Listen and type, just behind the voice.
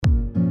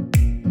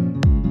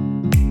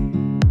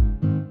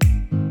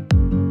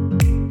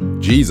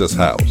Jesus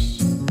House,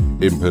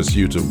 in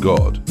pursuit of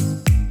God,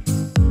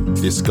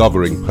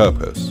 discovering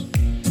purpose,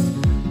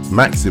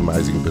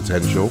 maximizing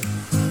potential,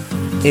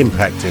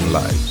 impacting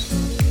lives.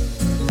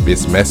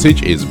 This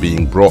message is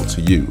being brought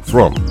to you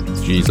from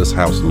Jesus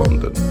House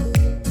London.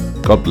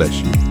 God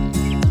bless you.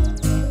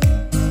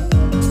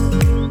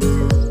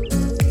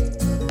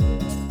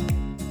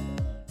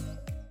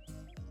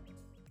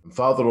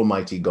 Father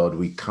Almighty God,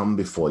 we come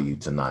before you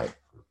tonight.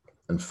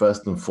 And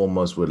first and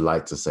foremost, we'd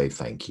like to say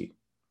thank you.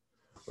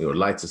 We would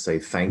like to say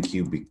thank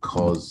you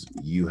because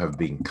you have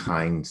been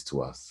kind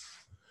to us.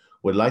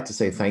 We'd like to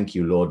say thank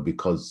you, Lord,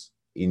 because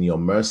in your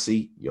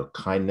mercy, your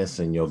kindness,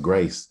 and your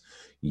grace,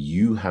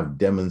 you have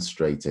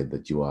demonstrated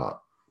that you are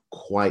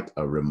quite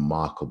a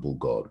remarkable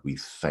God. We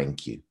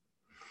thank you.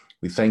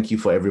 We thank you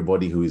for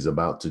everybody who is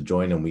about to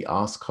join, and we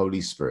ask,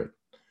 Holy Spirit,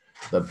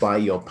 that by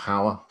your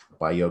power,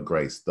 by your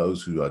grace,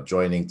 those who are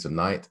joining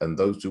tonight and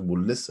those who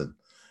will listen,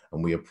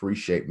 and we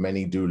appreciate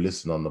many do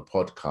listen on the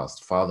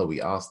podcast, Father,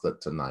 we ask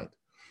that tonight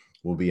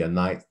will be a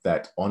night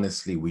that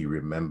honestly we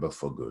remember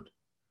for good.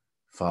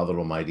 Father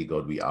Almighty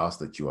God, we ask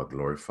that you are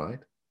glorified.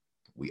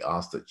 We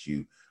ask that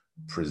you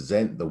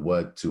present the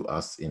word to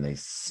us in a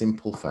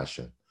simple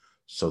fashion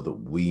so that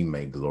we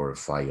may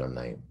glorify your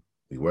name.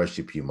 We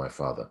worship you, my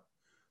Father.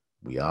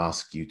 We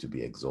ask you to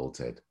be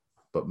exalted.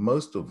 But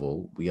most of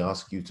all, we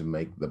ask you to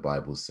make the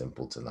Bible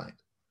simple tonight.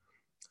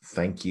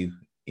 Thank you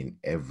in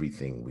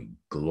everything. We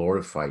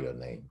glorify your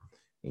name.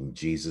 In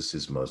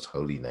Jesus' most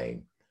holy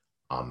name,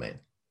 amen.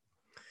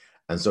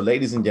 And so,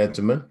 ladies and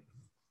gentlemen,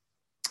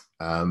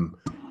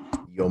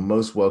 you're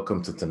most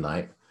welcome to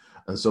tonight.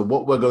 And so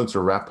what we're going to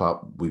wrap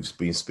up, we've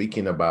been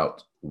speaking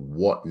about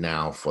what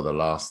now for the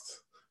last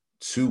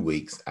 2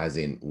 weeks, as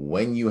in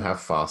when you have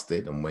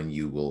fasted and when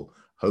you will,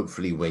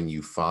 hopefully when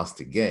you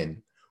fast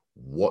again,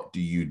 what do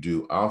you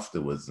do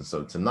afterwards? And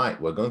so tonight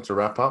we're going to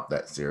wrap up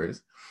that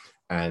series,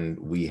 and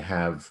we've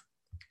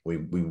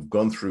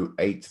gone through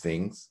 8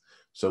 things.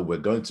 So we're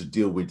going to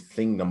deal with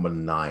thing number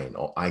 9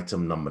 or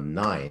item number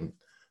 9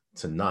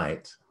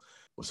 tonight.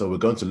 So we're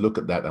going to look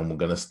at that, and we're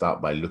going to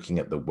start by looking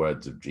at the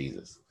words of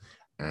Jesus,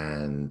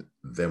 and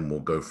then we'll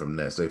go from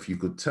there. So if you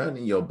could turn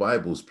in your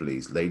Bibles,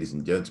 please, ladies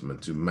and gentlemen,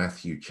 to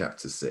Matthew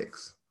chapter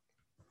 6.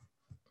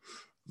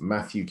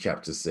 Matthew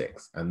chapter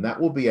 6, and that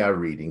will be our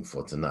reading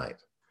for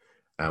tonight.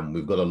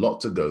 We've got a lot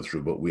to go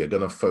through, but we are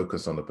going to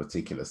focus on a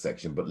particular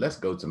section. But let's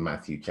go to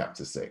Matthew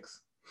chapter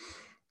 6.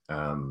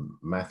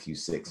 Matthew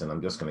 6, and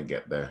I'm just going to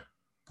get there.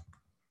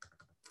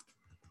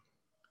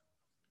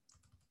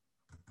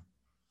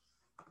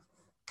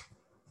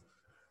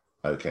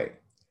 Okay,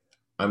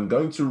 I'm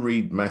going to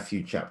read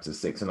Matthew chapter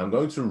 6, and I'm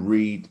going to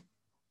read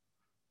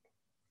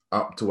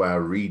up to our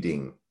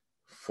reading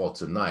for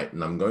tonight,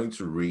 and I'm going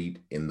to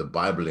read in the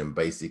Bible in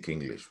basic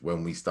English.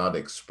 When we start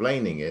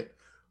explaining it,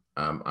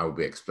 I will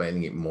be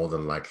explaining it more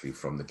than likely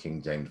from the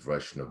King James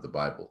Version of the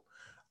Bible.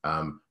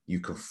 You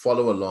can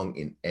follow along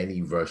in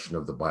any version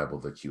of the Bible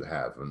that you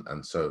have,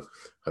 and so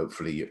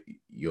hopefully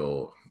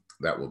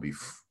that will be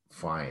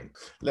fine.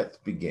 Let's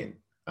begin.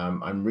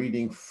 I'm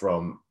reading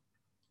from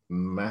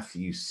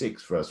Matthew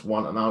 6, verse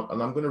 1, and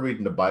I'm going to read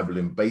in the Bible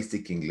in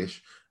basic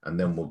English, and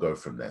then we'll go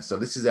from there. So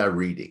this is our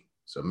reading.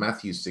 So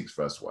Matthew 6,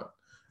 verse 1,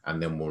 and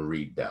then we'll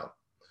read down.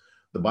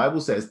 The Bible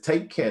says,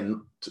 "Take care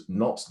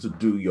not to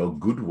do your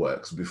good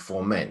works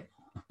before men,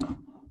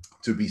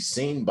 to be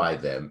seen by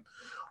them,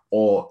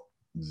 or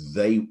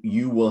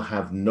you will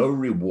have no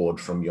reward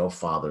from your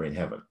Father in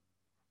heaven.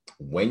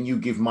 When you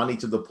give money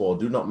to the poor,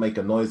 do not make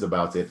a noise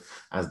about it,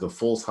 as the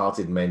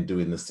false-hearted men do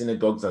in the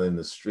synagogues and in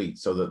the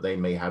streets, so that they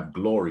may have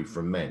glory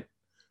from men.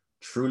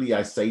 Truly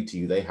I say to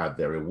you, they have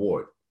their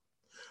reward.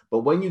 But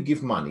when you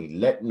give money,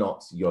 let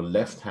not your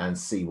left hand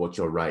see what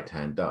your right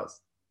hand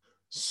does,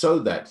 so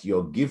that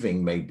your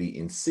giving may be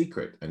in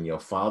secret, and your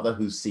Father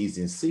who sees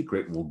in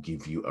secret will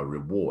give you a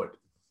reward.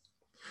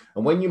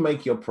 And when you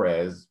make your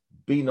prayers,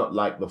 be not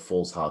like the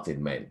false-hearted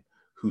men,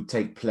 who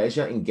take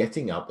pleasure in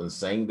getting up and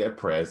saying their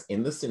prayers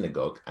in the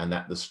synagogue and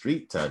at the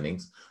street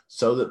turnings,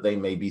 so that they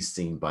may be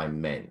seen by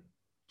men.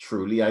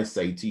 Truly I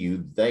say to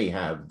you, they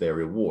have their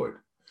reward.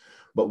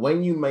 But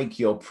when you make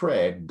your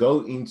prayer,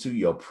 go into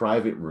your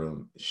private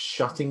room,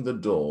 shutting the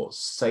door,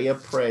 say a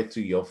prayer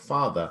to your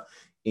Father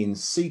in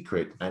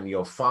secret, and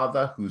your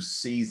Father who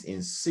sees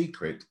in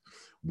secret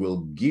will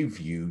give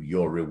you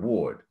your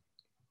reward.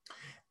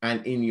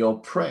 And in your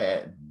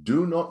prayer,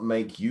 do not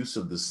make use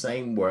of the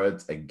same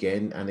words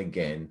again and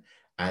again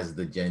as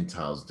the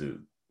Gentiles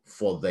do,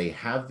 for they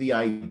have the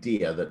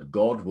idea that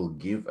God will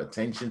give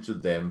attention to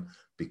them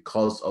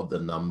because of the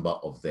number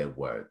of their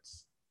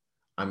words."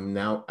 I'm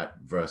now at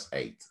verse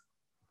 8.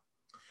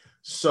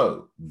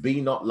 "So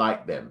be not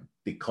like them,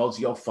 because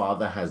your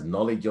Father has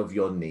knowledge of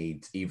your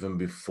needs even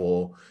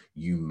before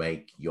you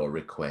make your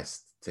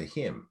request to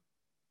him.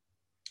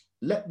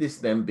 Let this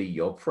then be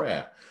your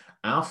prayer.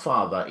 Our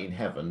Father in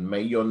heaven,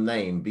 may your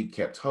name be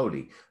kept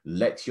holy.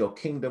 Let your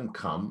kingdom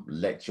come.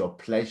 Let your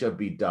pleasure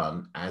be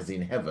done as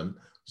in heaven,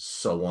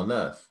 so on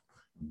earth.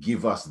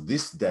 Give us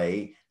this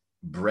day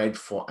bread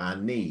for our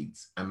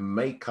needs, and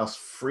make us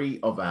free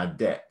of our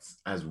debts,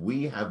 as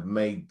we have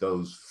made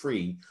those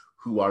free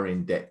who are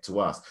in debt to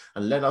us.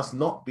 And let us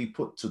not be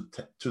put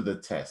to the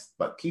test,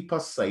 but keep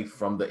us safe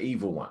from the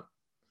evil one.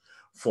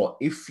 For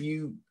if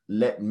you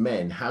let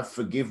men have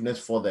forgiveness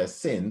for their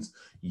sins,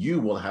 you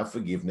will have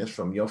forgiveness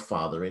from your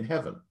Father in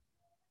heaven.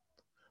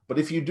 But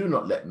if you do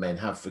not let men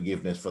have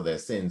forgiveness for their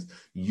sins,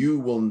 you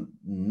will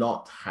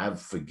not have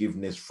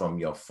forgiveness from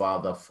your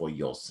Father for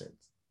your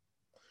sins.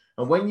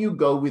 And when you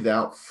go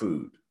without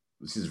food,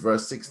 this is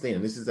verse 16,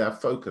 and this is our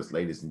focus,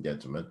 ladies and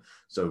gentlemen.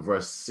 So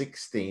verse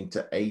 16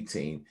 to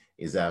 18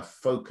 is our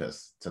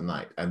focus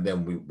tonight. And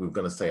then we're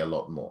going to say a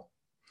lot more.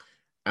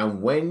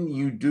 And when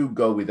you do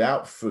go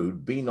without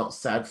food, be not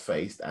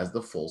sad-faced as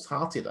the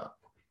false-hearted are.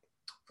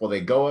 For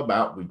they go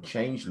about with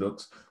changed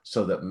looks,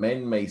 so that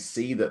men may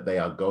see that they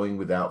are going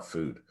without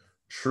food.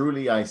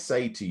 Truly I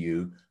say to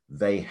you,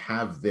 they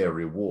have their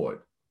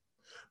reward.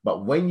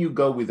 But when you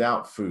go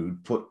without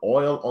food, put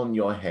oil on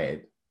your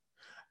head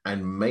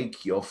and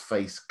make your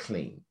face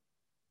clean,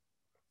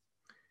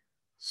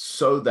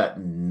 so that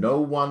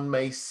no one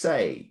may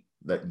see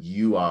that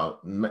you are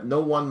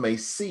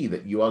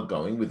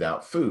going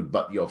without food,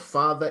 but your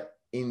Father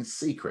in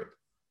secret.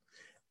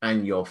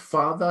 And your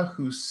Father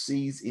who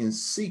sees in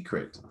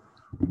secret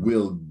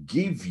will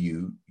give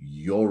you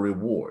your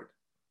reward.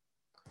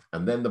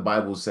 And then the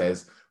Bible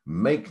says,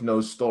 make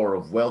no store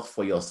of wealth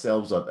for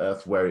yourselves on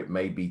earth, where it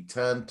may be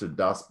turned to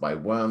dust by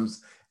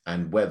worms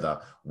and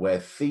weather, where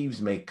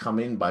thieves may come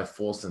in by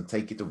force and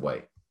take it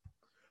away.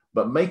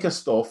 But make a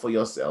store for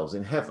yourselves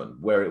in heaven,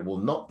 where it will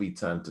not be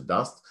turned to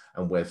dust,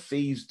 and where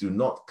thieves do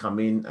not come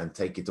in and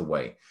take it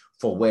away.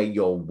 For where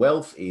your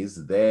wealth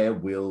is, there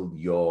will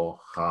your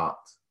heart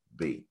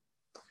be.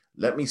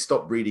 Let me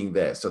stop reading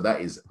there. So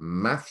that is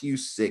Matthew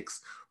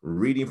 6,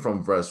 reading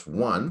from verse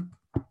 1.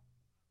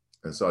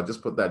 And so I'll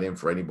just put that in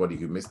for anybody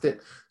who missed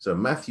it. So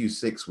Matthew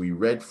 6, we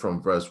read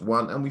from verse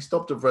 1 and we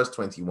stopped at verse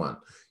 21.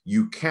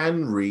 You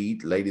can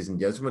read, ladies and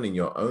gentlemen, in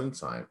your own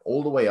time,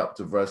 all the way up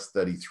to verse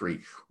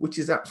 33, which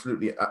is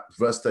absolutely,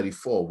 verse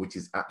 34, which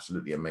is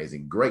absolutely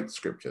amazing. Great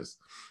scriptures,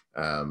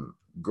 but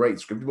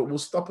we'll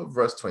stop at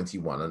verse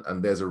 21,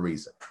 and there's a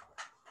reason.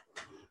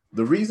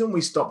 The reason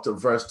we stopped at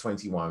verse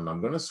 21, and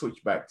I'm going to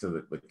switch back to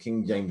the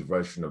King James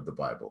Version of the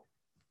Bible.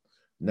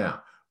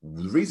 Now,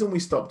 the reason we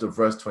stopped at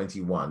verse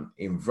 21,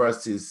 in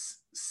verses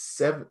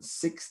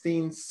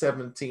 16,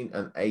 17,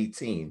 and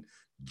 18,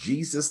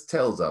 Jesus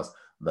tells us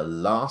the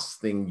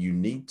last thing you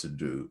need to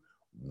do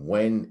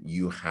when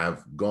you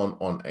have gone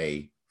on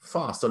a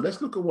fast. So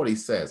let's look at what he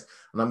says.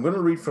 And I'm going to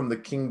read from the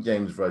King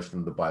James Version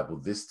of the Bible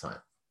this time.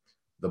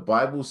 The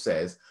Bible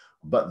says,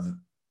 but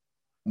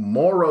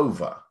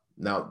moreover,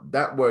 now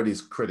that word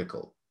is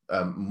critical.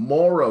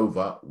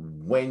 Moreover,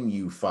 when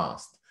you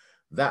fast,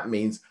 that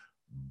means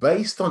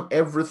based on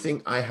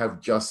everything I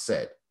have just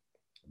said,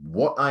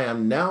 what I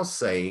am now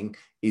saying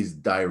is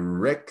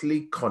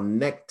directly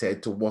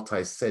connected to what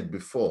I said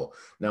before.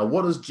 Now,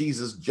 what has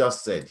Jesus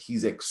just said?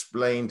 He's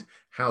explained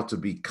how to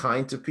be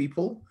kind to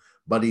people,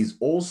 but he's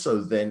also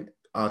then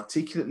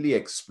articulately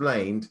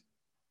explained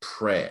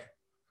prayer.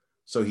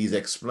 So he's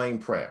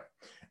explained prayer.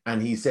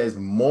 And he says,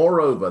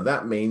 moreover,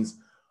 that means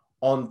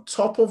on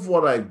top of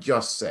what I've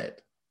just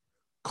said,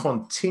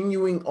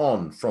 continuing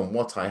on from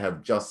what I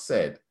have just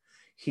said,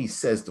 he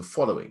says the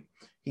following.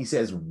 He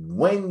says,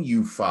 when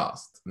you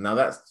fast. Now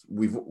that's,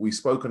 we've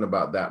spoken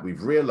about that.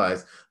 We've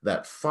realized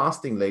that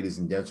fasting, ladies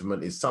and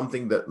gentlemen, is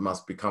something that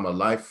must become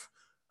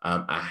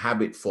a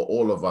habit for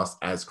all of us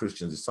as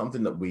Christians. It's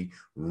something that we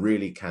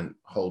really can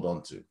hold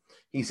on to.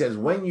 He says,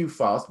 when you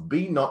fast,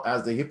 be not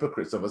as the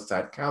hypocrites of a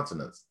sad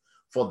countenance,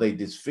 for they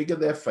disfigure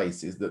their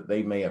faces, that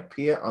they may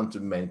appear unto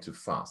men to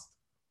fast.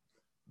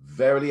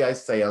 Verily I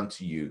say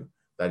unto you,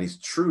 that is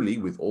truly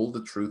with all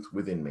the truth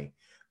within me,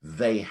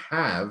 they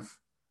have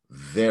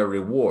their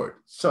reward.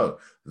 So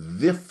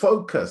the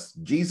focus,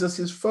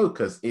 Jesus's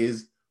focus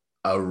is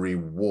a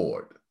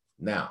reward.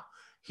 Now,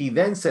 he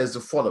then says the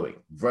following,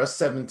 verse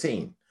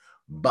 17,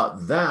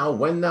 but thou,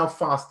 when thou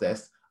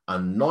fastest,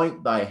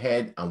 anoint thy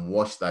head and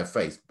wash thy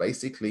face.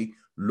 Basically,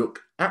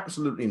 look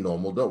absolutely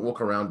normal. Don't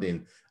walk around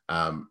in,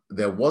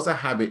 there was a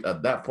habit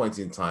at that point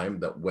in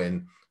time that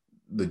when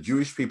the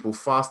Jewish people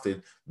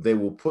fasted, they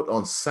will put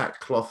on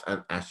sackcloth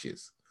and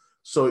ashes.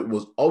 So it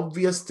was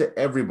obvious to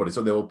everybody.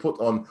 So they will put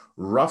on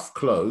rough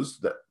clothes,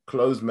 that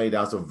clothes made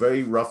out of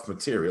very rough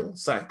material,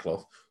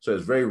 sackcloth. So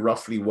it's very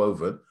roughly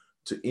woven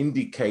to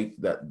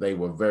indicate that they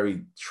were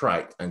very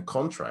trite and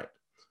contrite.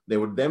 They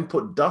would then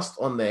put dust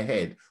on their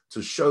head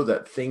to show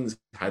that things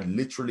had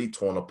literally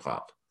torn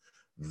apart.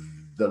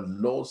 The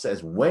Lord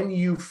says, when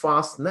you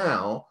fast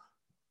now,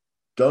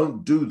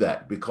 don't do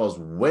that, because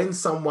when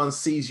someone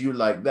sees you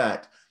like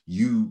that,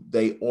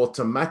 they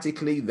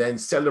automatically then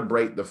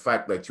celebrate the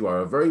fact that you are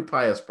a very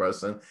pious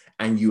person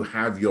and you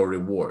have your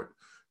reward.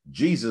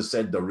 Jesus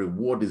said the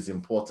reward is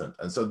important.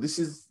 And so this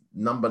is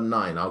number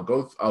 9. I'll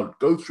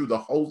go through the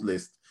whole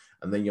list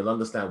and then you'll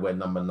understand where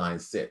number 9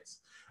 sits.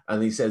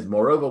 And he says,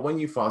 moreover, when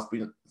you fast,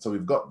 so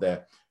we've got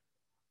there,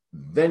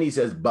 Then he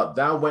says, but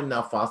thou when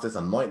thou fastest,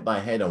 anoint thy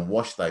head and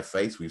wash thy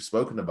face. We've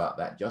spoken about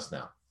that just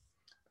now.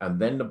 And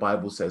then the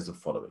Bible says the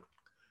following,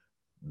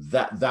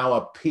 that thou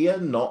appear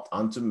not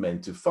unto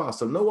men to fast.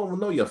 So no one will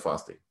know you're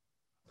fasting.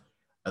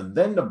 And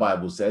then the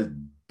Bible says,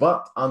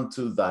 but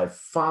unto thy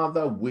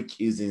Father which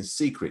is in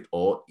secret,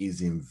 or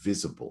is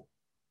invisible.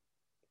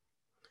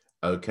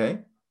 Okay?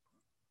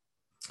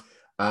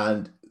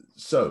 And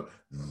so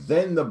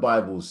then the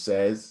Bible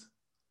says,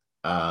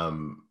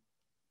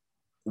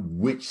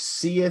 which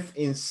seeth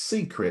in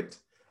secret,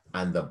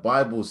 and the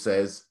Bible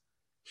says,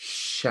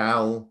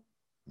 shall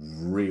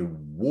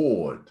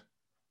reward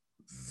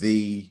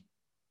thee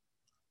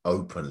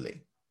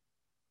openly.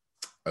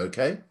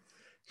 Okay?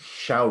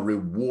 Shall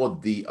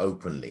reward thee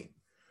openly.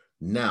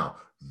 Now,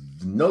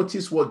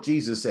 notice what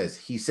Jesus says.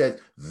 He said,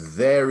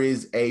 there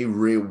is a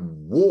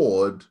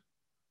reward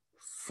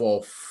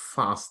for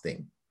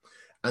fasting.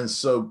 And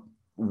so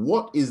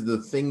what is the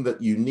thing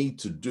that you need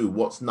to do?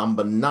 What's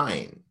number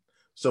 9?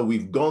 So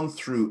we've gone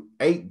through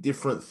 8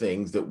 different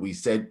things that we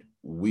said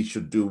we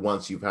should do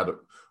once you've had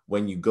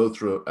when you go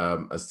through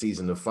a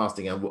season of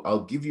fasting. And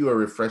I'll give you a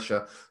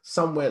refresher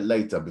somewhere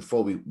later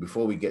before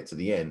we get to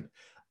the end.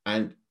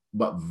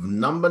 But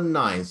number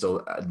 9,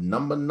 so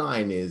number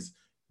 9 is,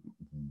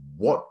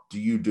 what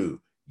do?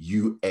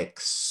 You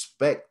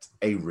expect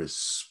a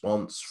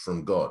response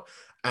from God.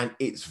 And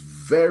it's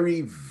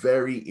very,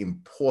 very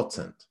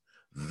important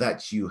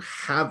that you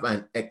have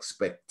an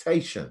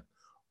expectation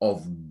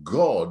of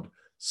God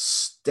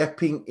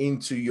stepping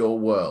into your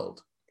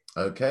world,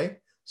 okay?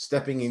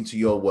 Stepping into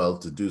your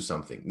world to do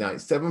something. Now,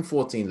 it's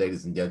 7:14,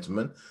 ladies and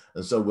gentlemen,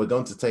 and so we're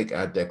going to take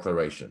our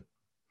declaration.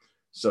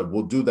 So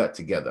we'll do that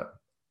together.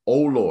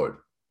 O Lord,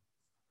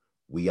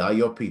 we are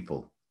your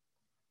people,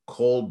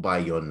 called by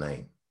your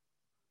name.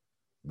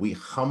 We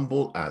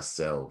humble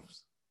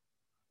ourselves.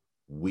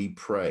 We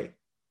pray.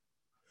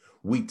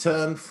 We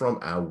turn from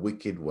our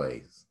wicked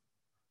ways.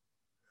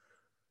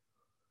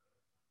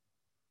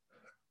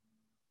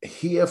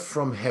 Hear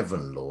from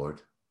heaven,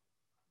 Lord.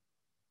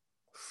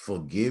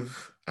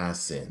 Forgive our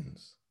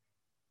sins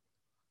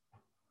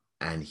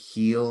and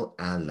heal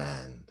our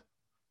land.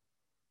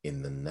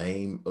 In the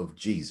name of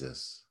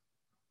Jesus,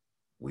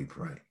 we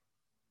pray.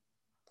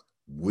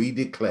 We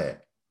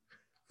declare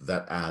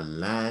that our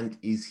land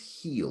is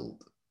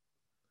healed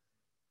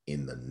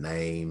in the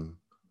name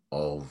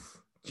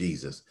of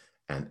Jesus.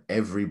 And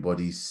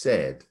everybody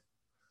said,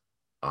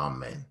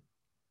 Amen.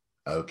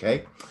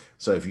 Okay,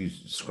 so if you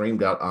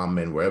screamed out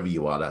amen wherever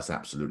you are, that's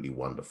absolutely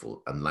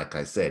wonderful. And like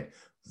I said,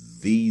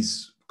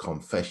 these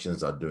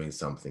confessions are doing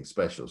something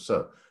special.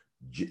 So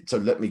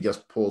let me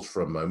just pause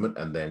for a moment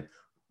and then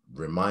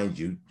remind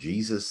you,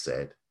 Jesus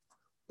said,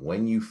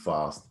 when you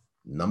fast,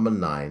 number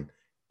 9,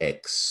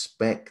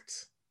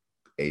 expect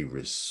a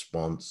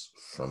response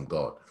from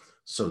God.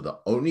 So the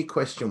only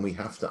question we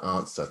have to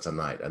answer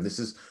tonight, and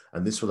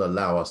this will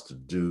allow us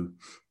to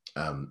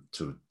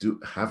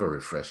have a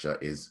refresher,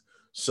 is,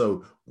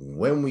 so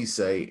when we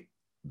say,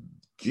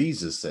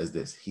 Jesus says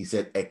this, he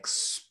said,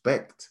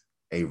 expect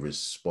a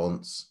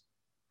response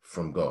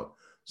from God.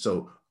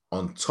 So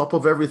on top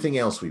of everything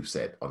else we've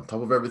said, over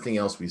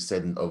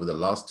the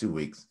last 2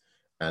 weeks,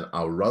 and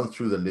I'll run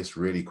through the list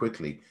really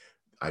quickly,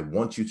 I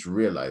want you to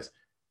realize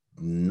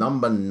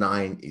number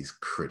 9 is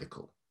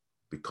critical,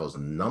 because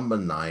number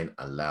 9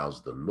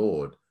 allows the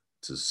Lord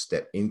to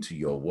step into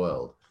your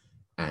world,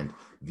 and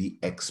the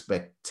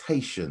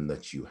expectation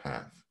that you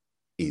have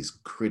is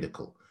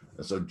critical.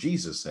 And so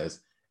Jesus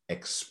says,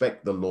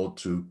 expect the Lord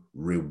to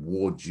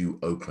reward you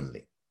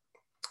openly.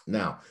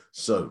 Now,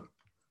 so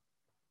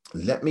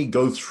let me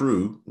go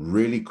through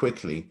really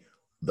quickly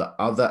the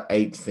other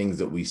 8 things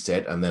that we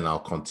said, and then I'll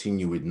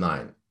continue with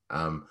 9.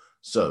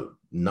 So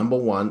number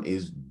 1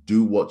 is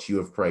do what you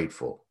have prayed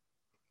for.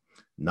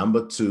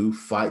 Number 2,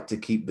 fight to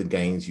keep the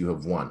gains you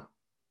have won.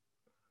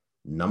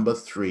 Number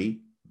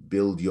 3,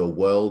 build your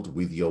world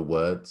with your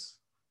words.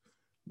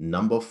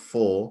 Number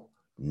 4,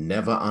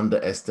 never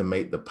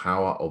underestimate the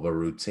power of a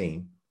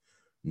routine.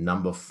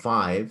 Number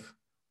 5,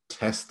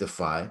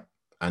 testify.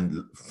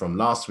 And from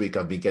last week,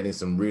 I've been getting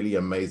some really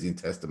amazing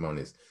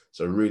testimonies.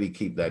 So really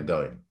keep that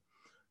going.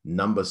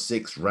 Number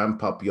 6,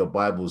 ramp up your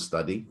Bible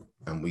study.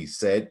 And we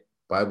said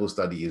Bible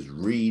study is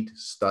read,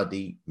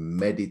 study,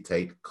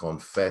 meditate,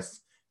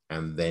 confess,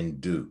 and then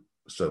do.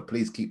 So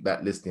please keep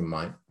that list in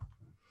mind.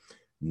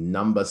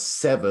 Number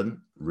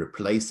 7,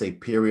 replace a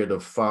period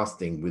of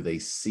fasting with a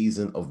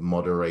season of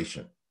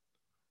moderation.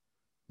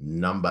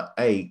 Number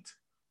 8,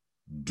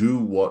 do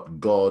what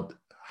God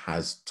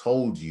has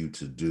told you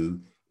to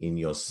do in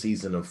your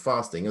season of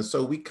fasting. And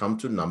so we come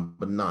to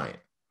number 9.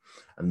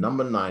 And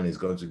number 9 is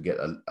going to get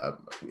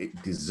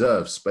it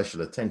deserves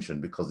special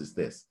attention, because it's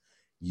this: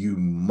 you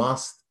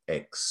must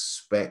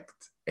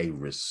expect a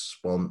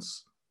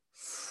response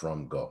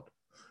from God,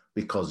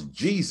 because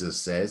Jesus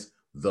says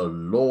the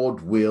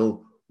Lord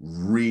will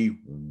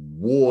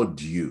reward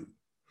you.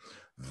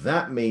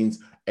 That means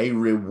a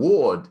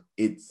reward,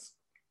 it's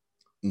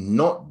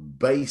not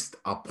based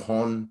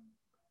upon,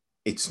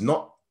 it's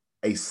not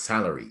a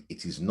salary.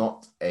 It is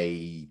not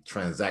a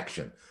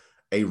transaction.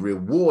 A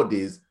reward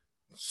is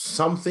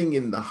something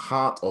in the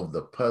heart of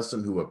the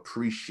person who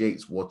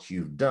appreciates what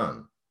you've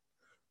done.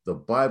 The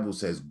Bible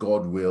says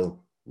God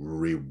will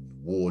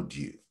reward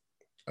you.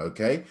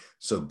 Okay,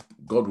 so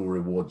God will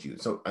reward you.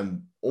 So,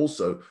 and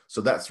also,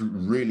 so that's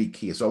really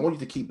key. So I want you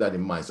to keep that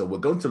in mind. So we're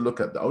going to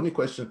look at, the only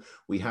question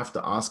we have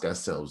to ask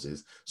ourselves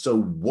is, so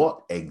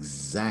what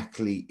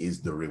exactly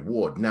is the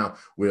reward? Now,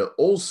 we're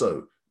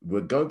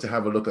going to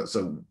have a look at,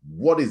 so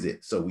what is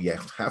it? So we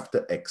have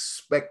to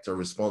expect a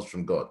response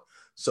from God.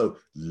 So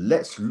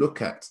let's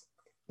look at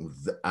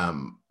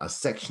a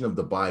section of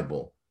the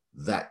Bible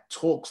that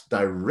talks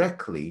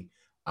directly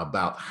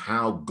about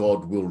how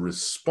God will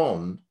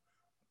respond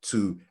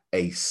to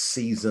a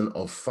season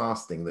of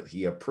fasting that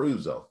he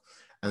approves of.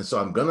 And so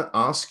I'm going to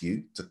ask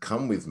you to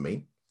come with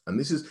me. And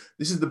this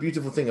is the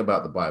beautiful thing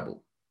about the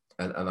Bible.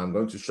 And I'm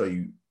going to show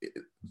you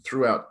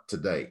throughout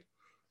today.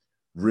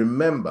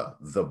 Remember,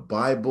 the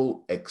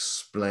Bible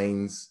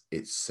explains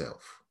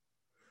itself.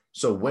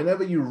 So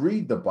whenever you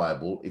read the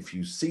Bible, if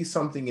you see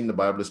something in the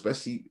Bible,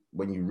 especially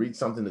when you read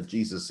something that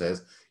Jesus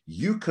says,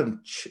 you can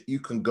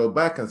go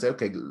back and say,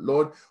 okay,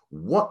 Lord,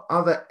 what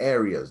other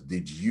areas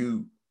did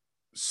you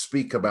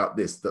speak about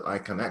this that I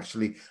can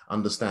actually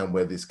understand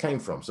where this came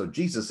from? So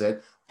Jesus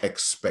said,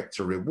 expect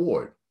a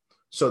reward.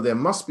 So there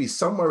must be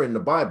somewhere in the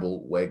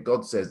Bible where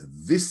God says,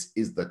 this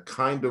is the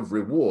kind of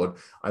reward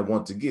I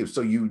want to give.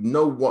 So you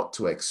know what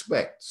to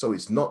expect. So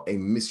it's not a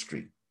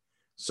mystery.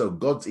 So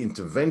God's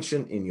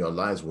intervention in your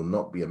lives will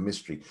not be a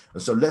mystery.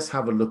 And so let's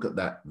have a look at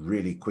that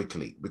really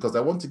quickly, because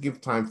I want to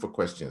give time for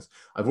questions.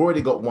 I've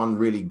already got one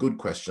really good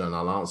question, and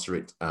I'll answer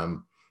it.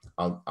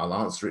 I'll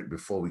answer it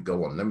before we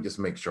go on. Let me just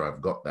make sure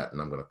I've got that, and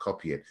I'm going to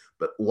copy it.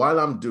 But while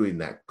I'm doing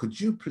that, could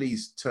you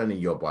please turn in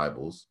your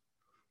Bibles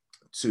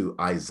to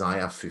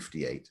Isaiah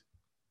 58?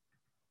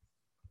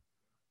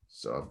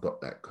 So I've got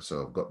that.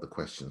 So I've got the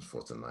questions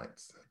for tonight.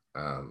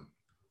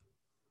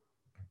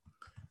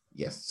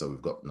 Yes, so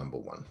we've got number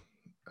one.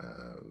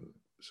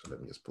 So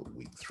let me just put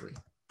week 3.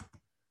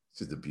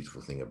 This is the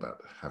beautiful thing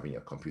about having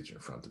your computer in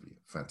front of you.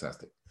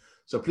 Fantastic.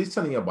 So please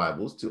turn in your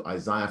Bibles to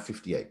Isaiah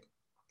 58.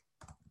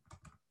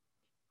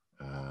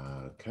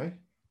 Okay.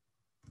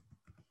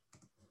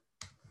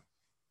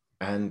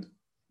 And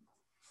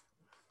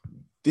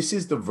this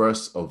is the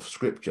verse of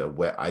scripture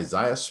where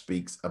Isaiah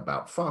speaks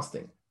about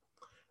fasting.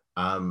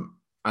 And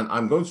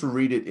I'm going to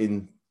read it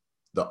in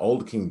the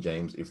Old King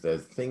James. If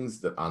there's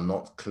things that are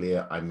not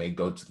clear, I may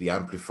go to the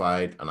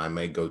Amplified and I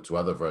may go to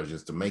other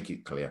versions to make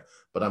it clear.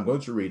 But I'm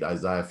going to read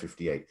Isaiah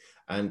 58.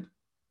 And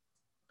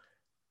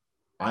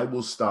I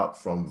will start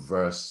from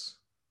verse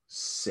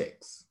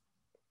 6.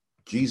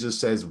 Jesus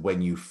says,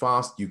 when you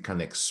fast, you can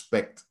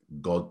expect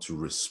God to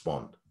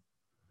respond.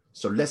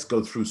 So let's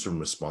go through some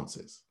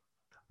responses.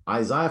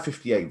 Isaiah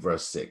 58,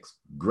 verse 6,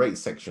 great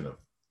section of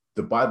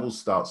the Bible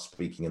starts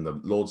speaking, and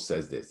the Lord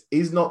says this,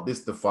 is not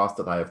this the fast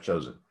that I have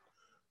chosen?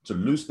 To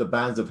loose the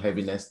bands of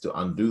heaviness, to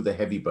undo the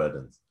heavy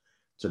burdens,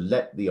 to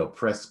let the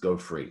oppressed go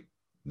free,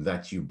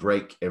 that you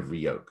break every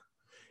yoke.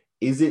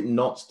 Is it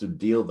not to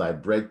deal thy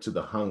bread to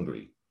the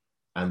hungry,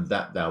 and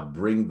that thou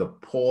bring the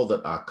poor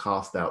that are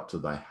cast out to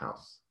thy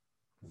house?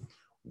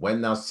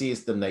 When thou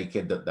seest the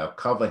naked, that thou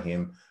cover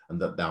him, and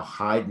that thou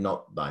hide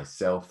not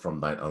thyself from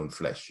thine own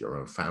flesh, your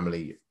own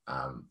family,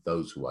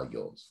 those who are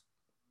yours.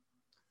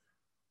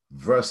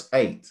 Verse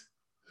 8,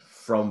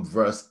 from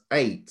verse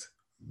 8,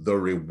 the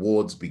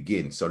rewards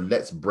begin. So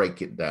let's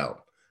break it down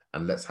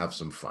and let's have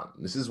some fun.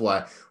 This is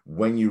why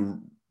when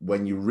you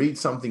read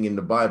something in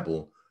the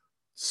Bible,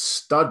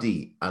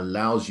 study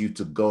allows you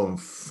to go and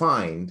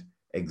find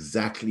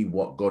exactly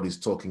what God is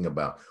talking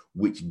about,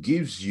 which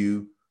builds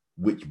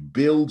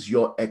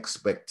your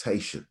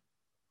expectation,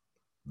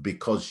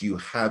 because you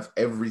have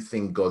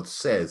everything God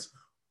says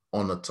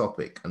on a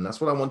topic. And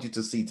that's what I want you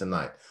to see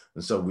tonight.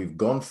 And so we've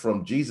gone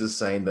from Jesus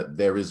saying that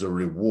there is a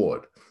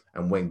reward.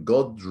 And when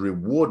God's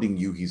rewarding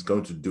you, he's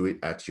going to do it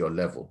at your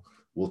level.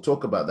 We'll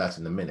talk about that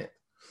in a minute.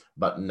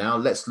 But now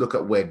let's look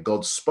at where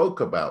God spoke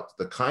about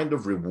the kind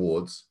of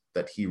rewards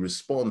that he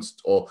responds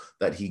or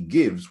that he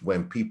gives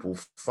when people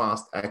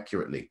fast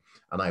accurately.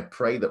 And I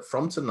pray that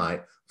from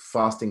tonight,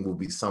 fasting will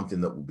be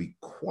something that will be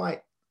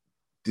quite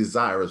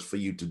desirous for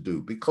you to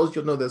do, because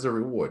you know there's a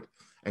reward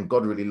and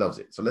God really loves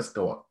it. So let's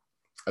go on.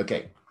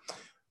 Okay.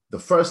 The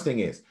first thing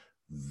is,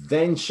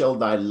 then shall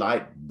thy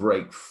light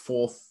break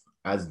forth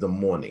as the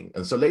morning.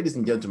 And so, ladies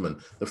and gentlemen,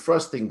 the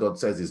first thing God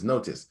says is,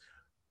 notice,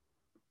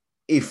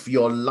 if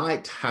your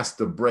light has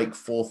to break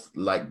forth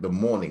like the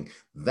morning,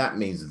 that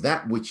means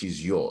that which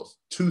is yours.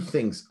 2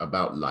 things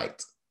about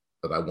light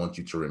that I want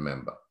you to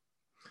remember.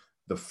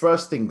 The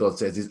first thing God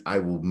says is, I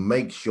will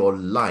make sure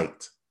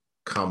light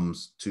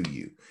comes to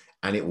you,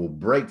 and it will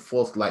break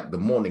forth like the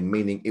morning,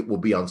 meaning it will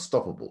be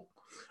unstoppable.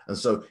 And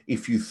so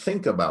if you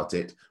think about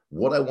it,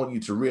 what I want you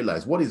to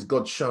realize, what is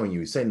God showing you?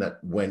 He's saying that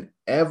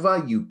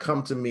whenever you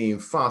come to me in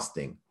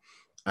fasting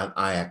and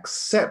I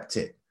accept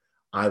it,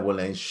 I will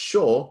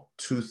ensure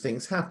 2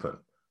 things happen.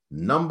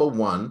 Number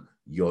 1,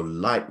 your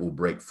light will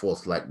break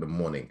forth like the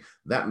morning.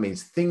 That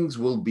means things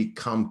will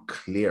become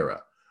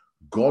clearer.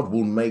 God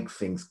will make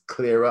things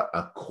clearer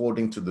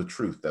according to the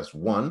truth. That's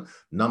one.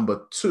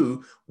 Number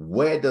two,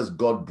 where does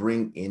God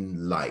bring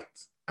in light?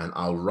 And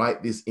I'll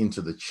write this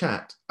into the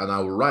chat, and I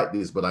will write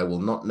this, but I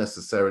will not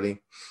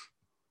necessarily,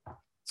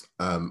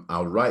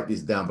 I'll write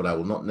this down, but I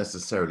will not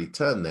necessarily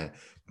turn there.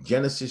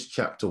 Genesis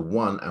chapter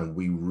 1, and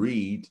we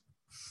read,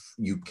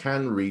 you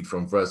can read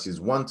from verses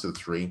 1 to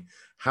 3.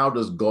 How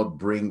does God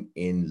bring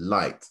in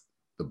light?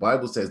 The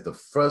Bible says the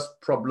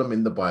first problem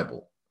in the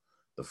Bible,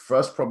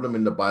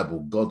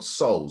 God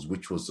solves,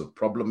 which was the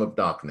problem of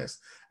darkness.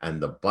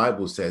 And the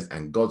Bible says,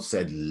 and God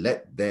said,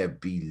 let there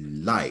be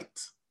light.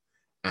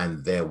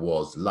 And there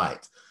was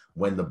light.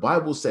 When the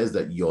Bible says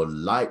that your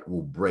light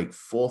will break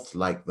forth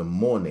like the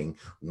morning,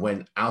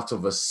 when out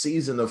of a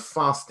season of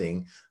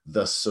fasting,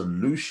 the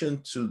solution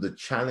to the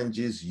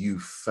challenges you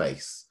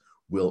face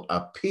will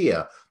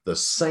appear the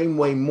same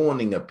way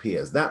morning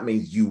appears. That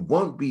means you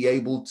won't be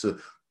able to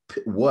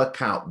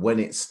work out when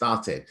it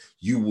started.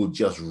 You will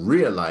just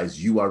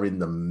realize you are in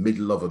the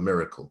middle of a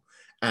miracle.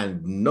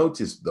 And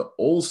notice that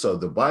also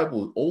the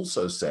Bible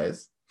also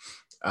says,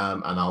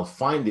 and I'll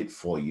find it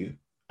for you.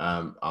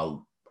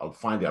 I'll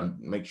find it. I'll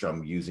make sure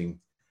I'm using,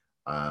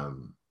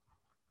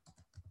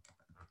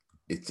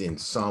 it's in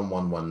Psalm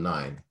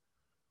 119,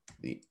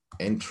 the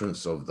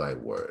entrance of thy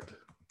word.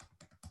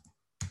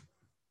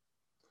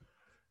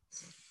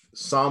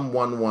 Psalm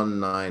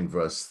 119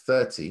 verse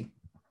 30.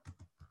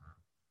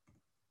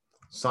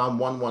 Psalm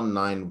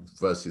 119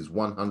 verses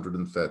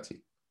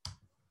 130.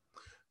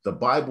 The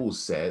Bible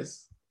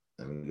says,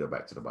 let me go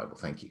back to the Bible.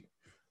 Thank you.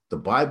 The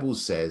Bible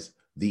says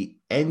the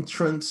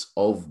entrance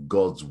of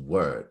God's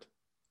word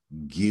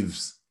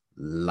gives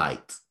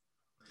light.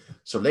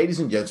 So ladies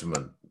and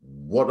gentlemen,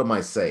 what am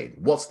I saying?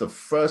 What's the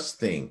first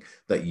thing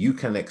that you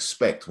can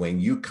expect when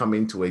you come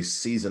into a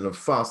season of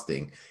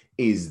fasting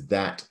is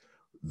that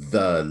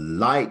the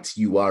light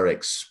you are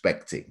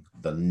expecting,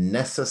 the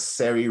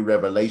necessary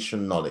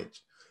revelation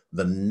knowledge,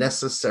 the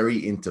necessary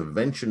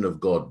intervention of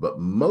God, but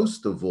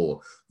most of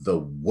all, the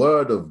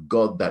word of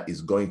God that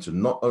is going to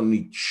not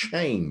only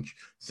change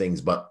things,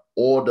 but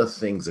order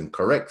things and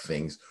correct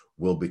things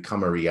will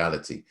become a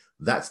reality.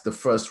 That's the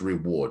first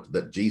reward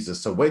that Jesus,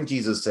 so when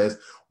Jesus says,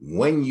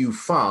 when you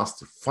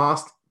fast,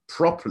 fast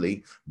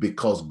properly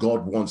because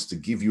God wants to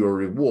give you a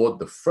reward,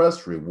 the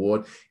first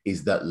reward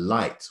is that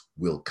light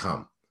will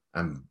come.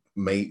 And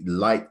may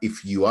light,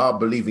 if you are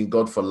believing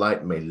God for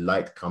light, may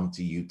light come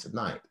to you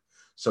tonight.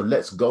 So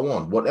let's go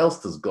on. What else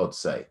does God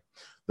say?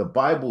 The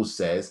Bible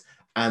says,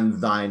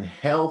 and thine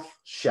health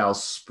shall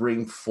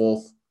spring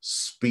forth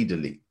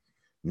speedily.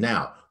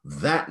 Now,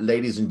 that,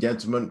 ladies and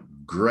gentlemen,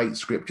 great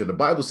scripture. The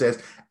Bible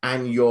says,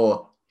 and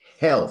your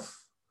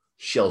health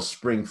shall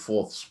spring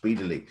forth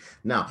speedily.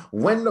 Now,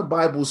 when the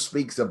Bible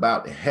speaks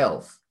about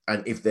health,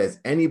 and if there's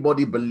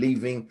anybody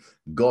believing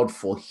God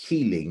for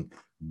healing,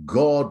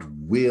 God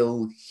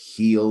will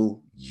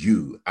heal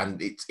you.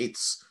 And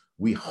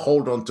we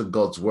hold on to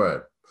God's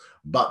word.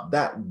 But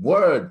that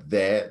word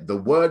there, the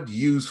word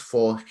used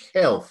for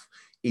health,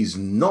 is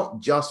not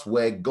just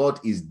where God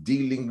is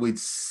dealing with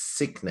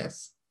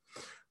sickness.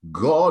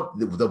 God,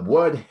 the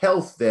word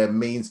health there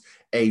means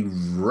a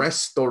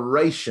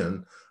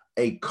restoration,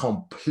 a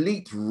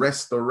complete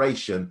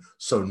restoration.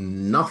 So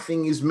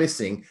nothing is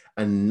missing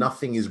and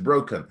nothing is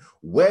broken.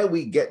 Where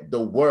we get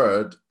the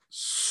word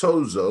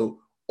sozo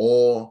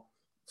or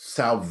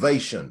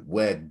salvation,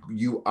 where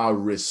you are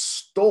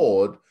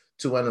restored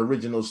to an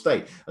original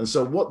state. And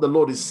so what the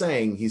Lord is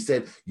saying, he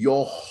said,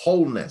 your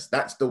wholeness,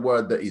 that's the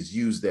word that is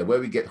used there, where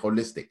we get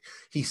holistic.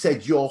 He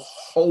said, your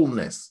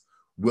wholeness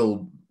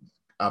will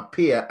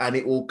appear and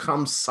it will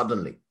come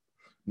suddenly.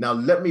 Now,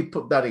 let me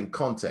put that in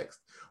context.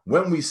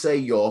 When we say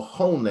your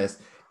wholeness,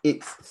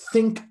 it's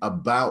think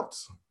about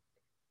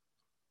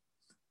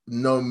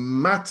no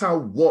matter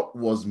what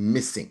was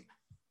missing,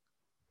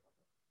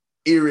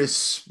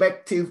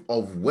 irrespective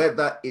of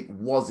whether it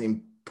was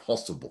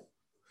impossible.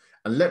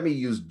 And let me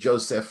use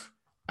Joseph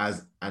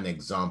as an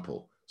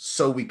example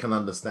so we can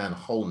understand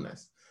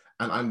wholeness.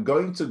 And I'm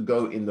going to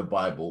go in the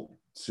Bible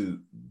to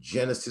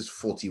Genesis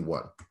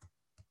 41.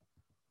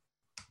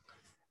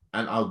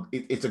 And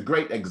it's a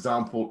great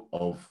example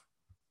of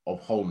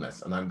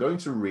wholeness. And I'm going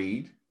to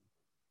read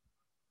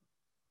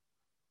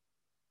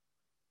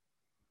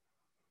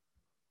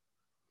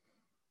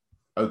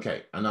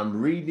okay, and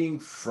I'm reading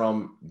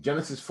from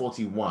Genesis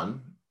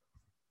 41,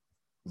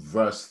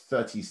 verse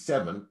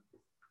 37.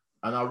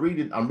 And I'm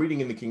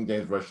reading in the King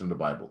James Version of the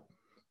Bible.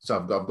 So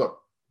I've got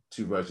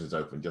two versions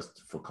open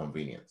just for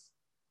convenience.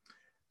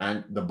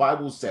 And the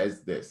Bible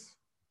says this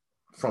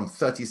from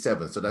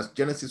 37. So that's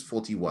Genesis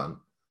 41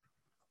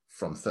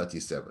 from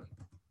 37.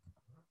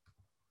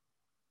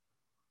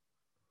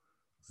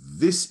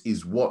 This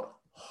is what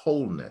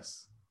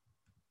wholeness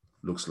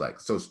looks like.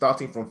 So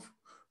starting from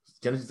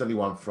Genesis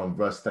 31 from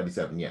verse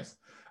 37, yes.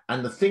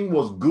 And the thing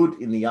was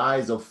good in the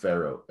eyes of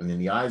Pharaoh and in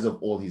the eyes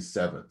of all his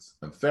servants.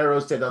 And Pharaoh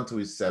said unto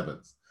his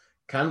servants,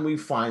 can we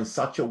find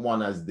such a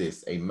one as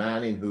this, a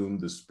man in whom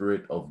the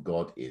Spirit of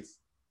God is?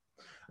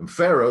 And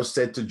Pharaoh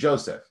said to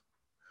Joseph,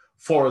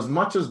 for as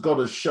much as God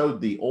has showed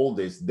thee all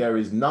this, there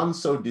is none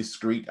so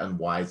discreet and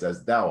wise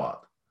as thou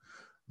art.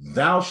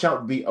 Thou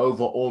shalt be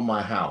over all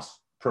my house.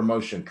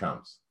 Promotion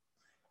comes.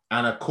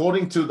 And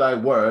according to thy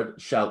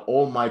word shall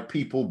all my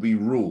people be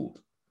ruled.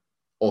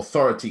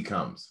 Authority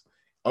comes.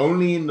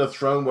 Only in the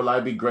throne will I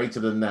be greater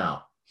than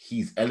thou.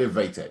 He's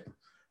elevated.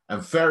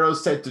 And Pharaoh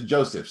said to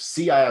Joseph,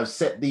 see, I have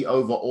set thee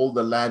over all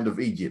the land of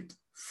Egypt.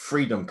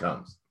 Freedom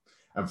comes.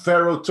 And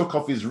Pharaoh took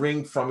off his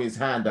ring from his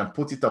hand and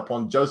put it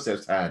upon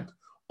Joseph's hand.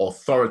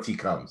 Authority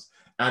comes.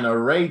 And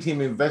arrayed him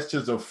in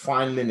vestures of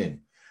fine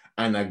linen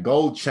and a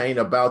gold chain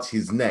about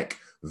his neck.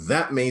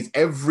 That means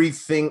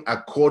everything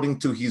according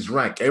to his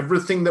rank,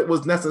 everything that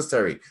was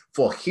necessary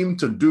for him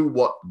to do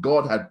what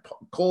God had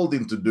called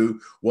him to do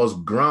was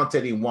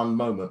granted in one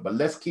moment. But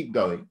let's keep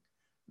going.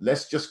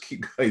 Let's just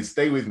keep going.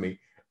 Stay with me.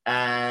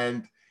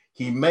 And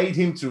he made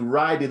him to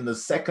ride in the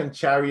second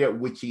chariot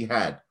which he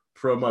had.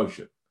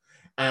 Promotion.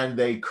 And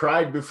they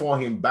cried before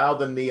him, bowed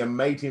the knee, and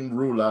made him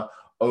ruler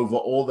over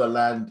all the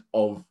land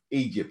of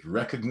Egypt.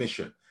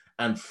 Recognition.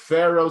 And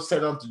Pharaoh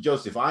said unto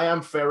Joseph, I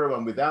am Pharaoh,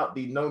 and without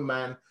thee no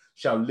man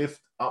shall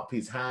lift up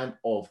his hand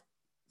or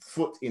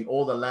foot in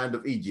all the land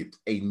of Egypt.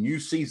 A new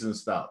season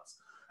starts.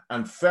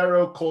 And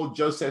Pharaoh called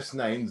Joseph's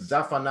name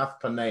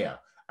Zaphenath-Paneah,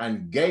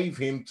 and gave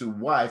him to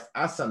wife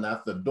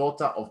Asenath, the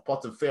daughter of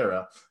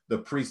Potipharah, the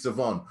priest of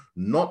On.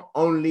 Not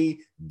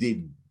only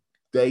did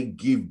they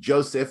give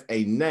Joseph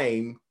a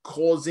name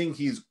causing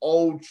his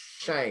old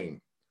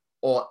shame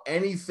or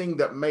anything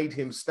that made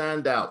him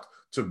stand out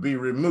to be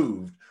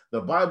removed,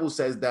 the Bible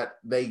says that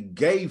they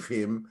gave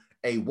him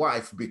a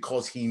wife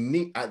because he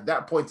knew at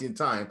that point in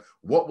time,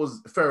 what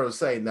was Pharaoh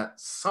saying? That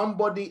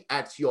somebody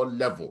at your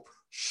level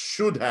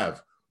should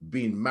have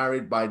been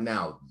married by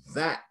now.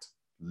 That,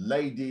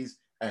 ladies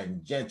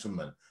and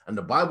gentlemen. And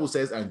the Bible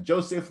says, and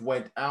Joseph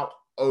went out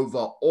over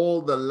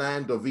all the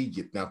land of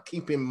Egypt. Now,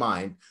 keep in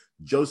mind,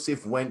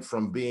 Joseph went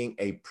from being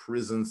a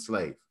prison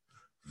slave.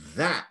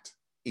 That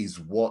is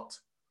what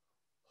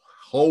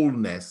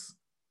wholeness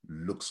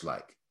looks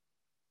like.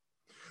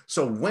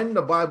 So when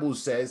the Bible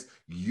says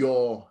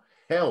your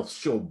health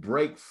shall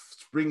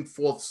spring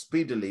forth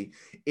speedily,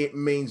 it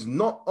means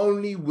not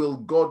only will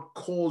God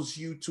cause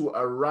you to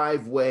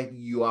arrive where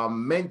you are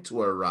meant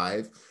to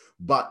arrive,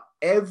 but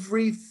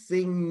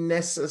everything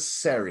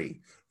necessary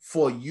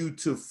for you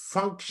to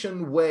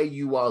function where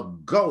you are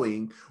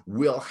going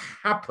will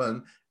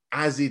happen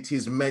as it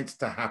is meant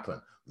to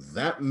happen.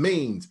 That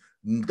means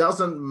it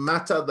doesn't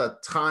matter the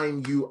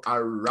time you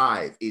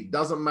arrive. It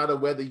doesn't matter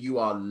whether you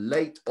are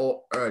late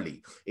or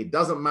early. It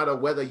doesn't matter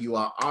whether you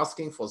are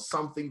asking for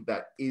something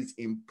that is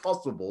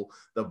impossible.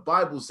 The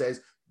Bible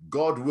says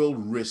God will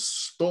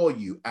restore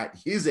you at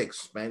his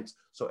expense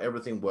so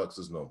everything works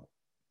as normal.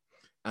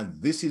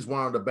 And this is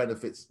one of the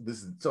benefits.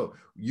 So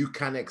you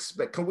can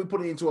expect, can we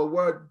put it into a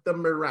word? The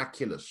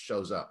miraculous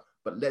shows up.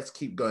 But let's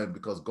keep going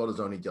because God has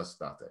only just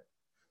started.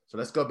 So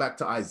let's go back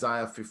to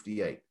Isaiah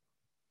 58.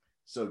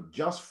 So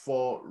just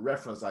for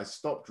reference, I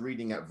stopped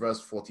reading at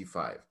verse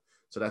 45.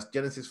 So that's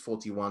Genesis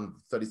 41,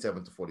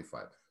 37 to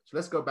 45. So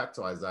let's go back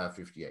to Isaiah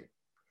 58.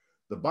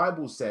 The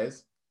Bible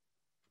says,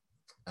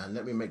 and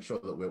let me make sure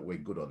that we're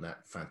good on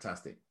that.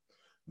 Fantastic.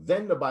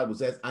 Then the Bible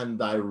says, and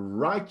thy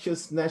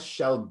righteousness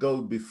shall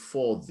go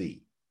before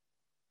thee.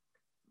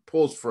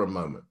 Pause for a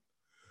moment.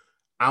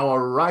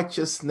 Our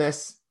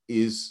righteousness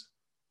is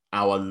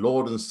our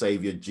Lord and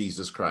Savior,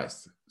 Jesus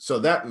Christ. So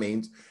that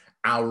means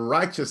our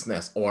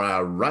righteousness or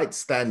our right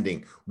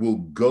standing will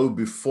go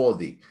before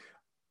thee.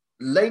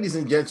 Ladies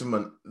and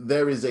gentlemen,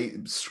 there is a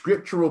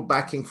scriptural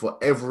backing for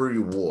every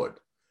reward.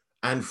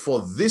 And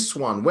for this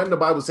one, when the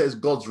Bible says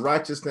God's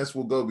righteousness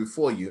will go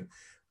before you,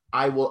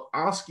 I will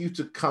ask you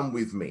to come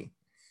with me.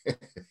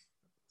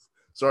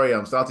 Sorry,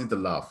 I'm starting to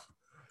laugh.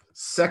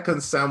 2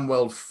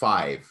 Samuel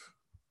 5.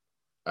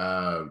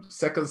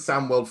 2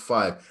 Samuel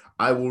 5.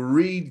 I will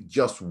read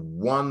just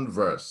one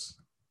verse.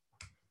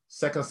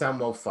 2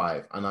 Samuel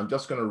 5, and I'm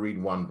just going to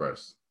read one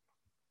verse.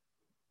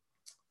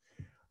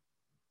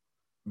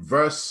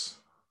 Verse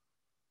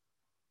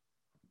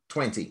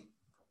 20.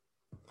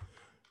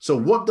 So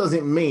what does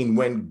it mean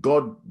when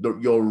God,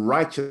 your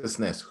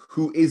righteousness,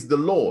 who is the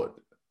Lord?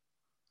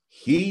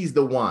 He's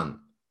the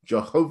one,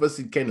 Jehovah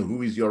Sidkenu,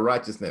 who is your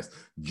righteousness.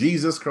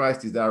 Jesus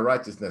Christ is our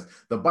righteousness.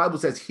 The Bible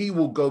says he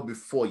will go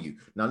before you.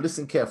 Now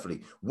listen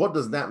carefully. What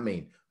does that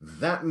mean?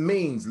 That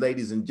means,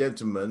 ladies and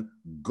gentlemen,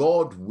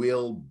 God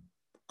will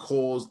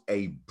cause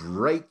a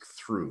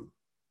breakthrough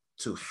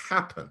to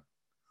happen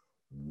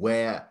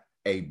where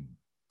a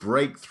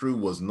breakthrough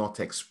was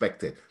not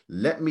expected.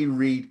 Let me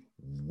read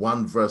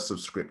one verse of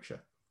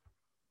scripture.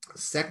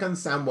 2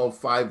 Samuel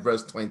 5,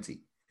 verse 20.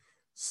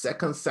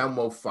 2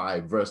 Samuel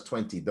 5, verse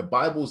 20. The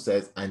Bible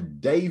says, and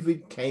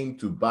David came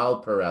to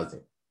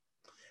Baal-perazim,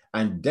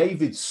 and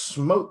David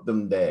smote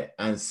them there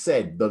and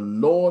said, the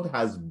Lord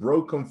has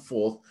broken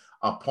forth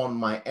upon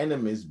my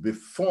enemies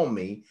before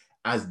me,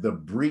 as the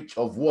breach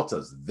of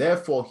waters.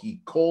 Therefore,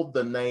 he called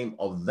the name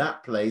of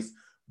that place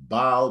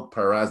Baal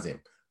Perazim.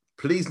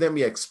 Please let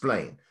me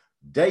explain.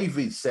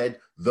 David said,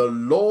 the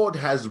Lord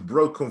has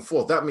broken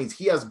forth. That means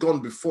he has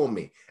gone before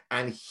me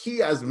and he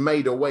has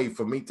made a way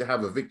for me to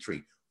have a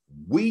victory.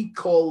 We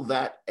call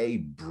that a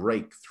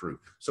breakthrough.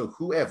 So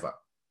whoever,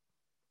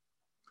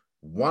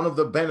 one of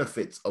the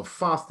benefits of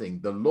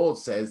fasting, the Lord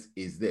says,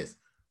 is this: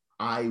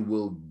 I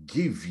will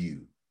give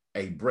you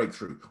a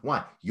breakthrough.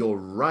 Why? Your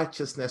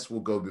righteousness will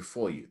go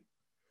before you.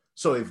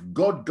 So if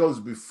God goes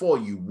before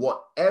you,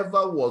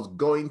 whatever was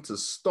going to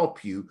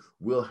stop you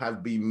will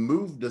have been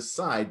moved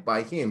aside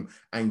by him,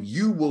 and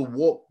you will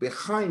walk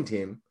behind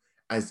him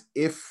as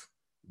if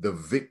the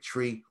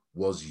victory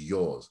was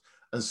yours.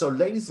 And so,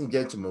 ladies and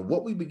gentlemen,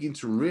 what we begin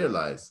to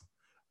realize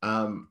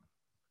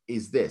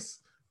is this.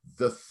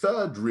 The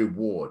third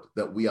reward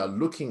that we are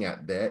looking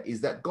at there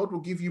is that God will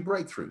give you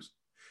breakthroughs.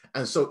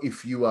 And so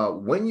if you are,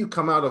 when you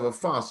come out of a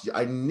fast,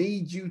 I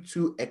need you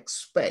to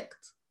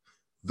expect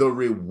the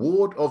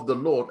reward of the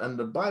Lord. And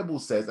the Bible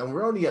says, and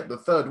we're only at the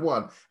third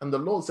one, and the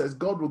Lord says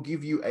God will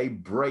give you a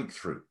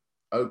breakthrough.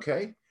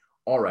 Okay?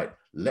 All right,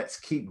 let's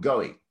keep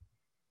going.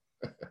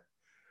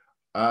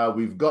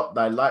 We've got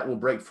thy light will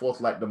break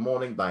forth like the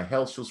morning, thy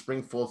health shall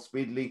spring forth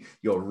speedily,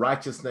 your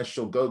righteousness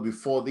shall go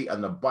before thee.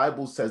 And the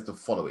Bible says the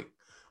following: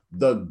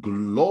 the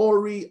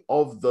glory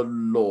of the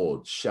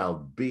Lord shall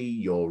be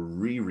your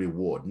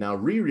reward. Now,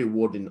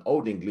 reward in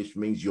Old English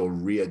means your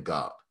rear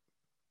guard.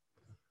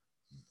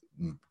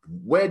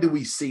 Where do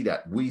we see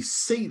that? We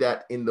see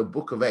that in the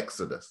book of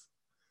Exodus.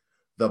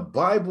 The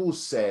Bible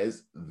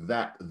says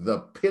that the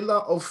pillar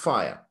of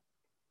fire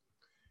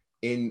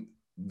in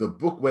the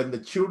book, when the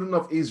children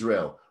of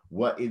Israel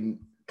were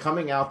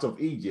coming out of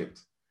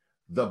Egypt,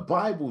 the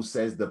Bible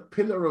says the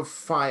pillar of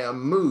fire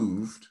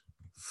moved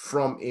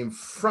from in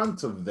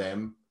front of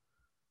them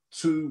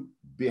to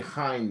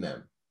behind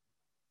them.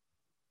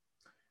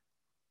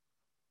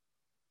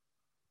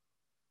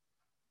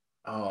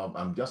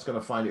 I'm just going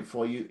to find it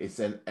for you. It's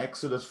in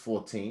Exodus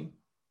 14.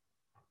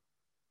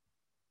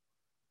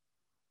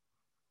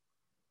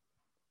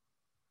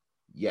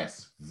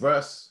 Yes,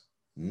 verse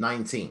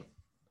 19.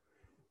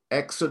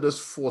 Exodus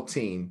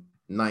 14,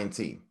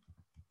 19.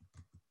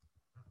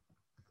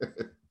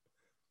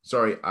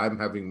 Sorry, I'm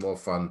having more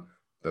fun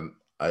than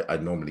I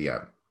normally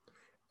am.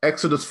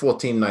 Exodus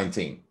 14,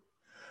 19.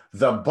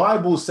 The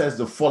Bible says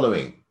the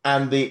following: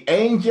 and the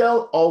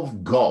angel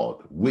of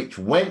God, which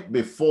went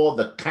before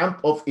the camp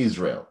of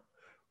Israel,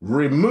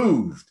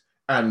 removed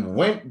and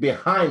went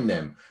behind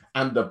them,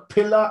 and the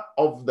pillar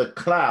of the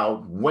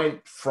cloud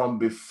went from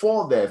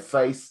before their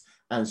face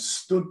and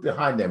stood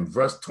behind them.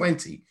 Verse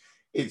 20.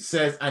 It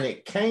says, and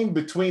it came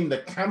between the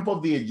camp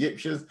of the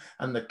Egyptians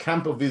and the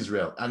camp of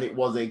Israel, and it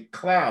was a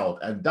cloud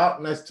and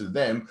darkness to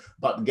them,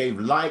 but gave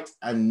light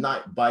and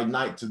night by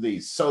night to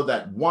these, so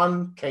that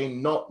one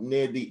came not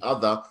near the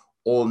other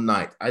all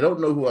night. I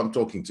don't know who I'm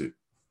talking to,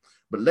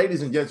 but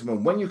ladies and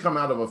gentlemen, when you come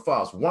out of a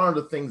fast, one of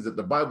the things that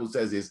the Bible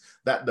says is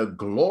that the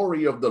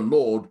glory of the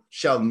Lord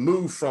shall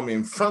move from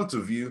in front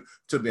of you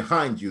to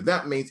behind you.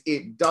 That means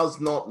it does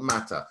not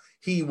matter.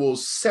 He will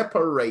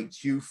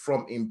separate you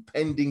from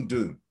impending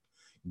doom,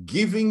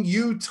 giving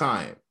you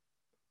time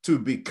to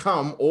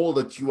become all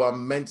that you are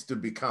meant to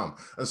become.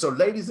 And so,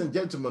 ladies and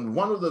gentlemen,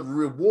 one of the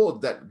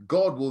rewards that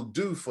God will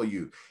do for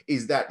you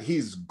is that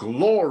his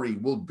glory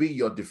will be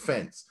your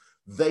defense.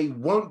 They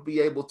won't be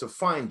able to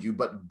find you,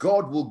 but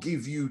God will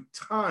give you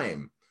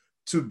time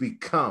to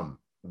become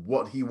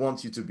what he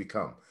wants you to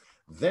become.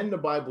 Then the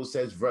Bible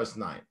says, verse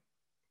 9.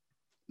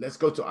 Let's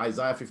go to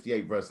Isaiah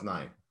 58, verse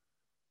 9.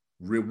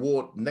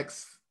 Reward,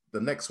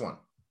 the next one.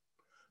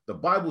 The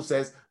Bible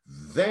says,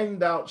 then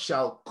thou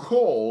shalt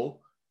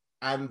call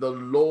and the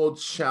Lord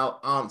shall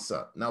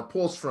answer. Now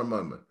pause for a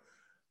moment.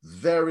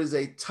 There is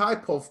a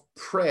type of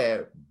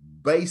prayer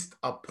based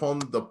upon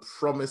the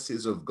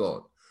promises of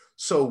God.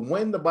 So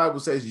when the Bible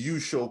says you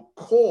shall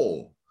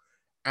call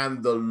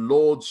and the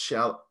Lord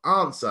shall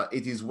answer,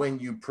 it is when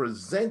you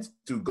present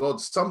to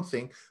God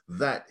something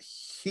that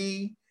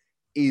he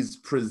is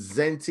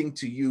presenting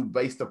to you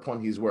based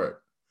upon his word.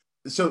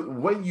 So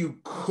when you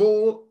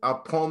call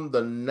upon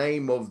the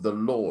name of the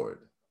Lord,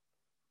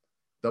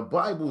 the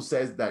Bible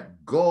says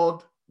that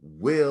God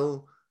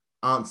will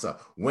answer.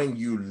 When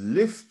you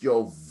lift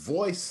your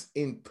voice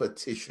in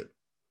petition,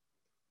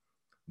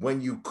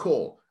 when you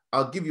call,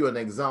 I'll give you an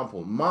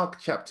example. Mark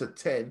chapter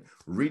 10,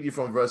 reading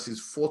from verses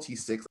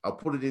 46. I'll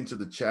put it into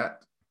the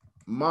chat.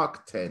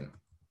 Mark 10,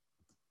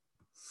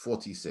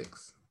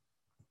 46.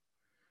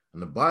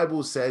 And the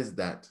Bible says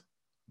that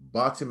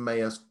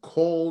Bartimaeus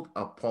called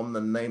upon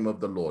the name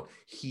of the Lord.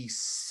 He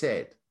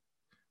said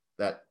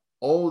that,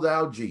 O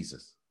thou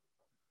Jesus,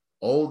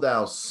 O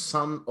thou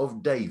son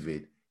of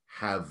David,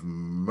 have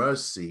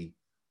mercy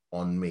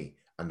on me.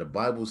 And the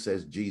Bible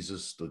says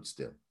Jesus stood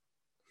still.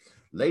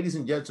 Ladies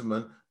and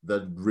gentlemen,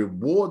 the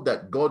reward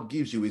that God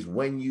gives you is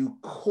when you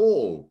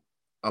call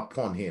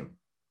upon him,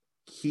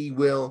 he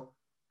will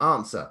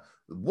answer.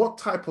 What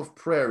type of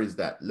prayer is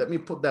that? Let me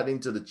put that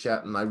into the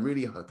chat, and I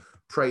really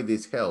pray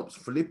this helps.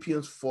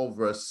 Philippians 4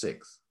 verse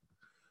 6.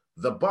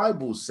 The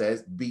Bible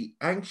says, be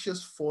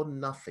anxious for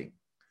nothing,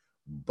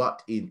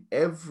 but in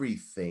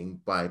everything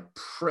by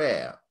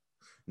prayer.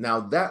 Now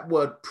that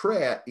word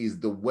prayer is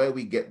where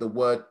we get the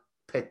word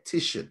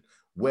petition,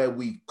 where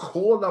we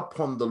call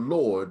upon the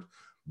Lord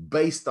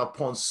based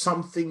upon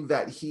something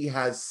that he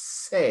has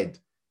said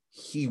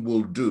he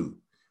will do.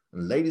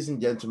 And ladies and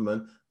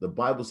gentlemen, the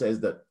Bible says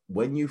that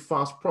when you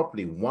fast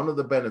properly, one of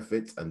the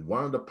benefits and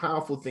one of the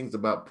powerful things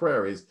about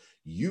prayer is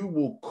you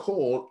will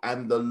call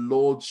and the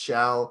Lord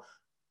shall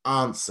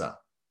answer.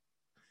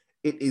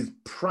 It is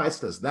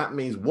priceless. That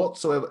means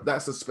whatsoever.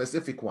 That's a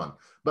specific one.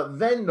 But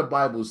then the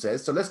Bible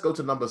says, so let's go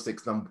to number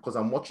 6 now because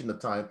I'm watching the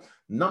time.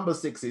 Number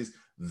 6 is,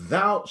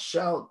 thou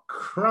shalt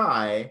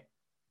cry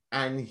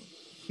and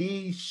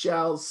he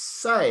shall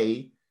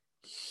say,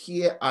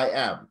 here I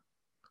am.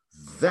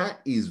 That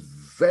is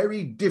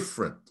very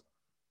different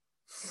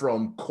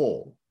from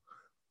call.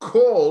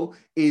 Call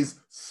is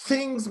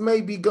things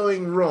may be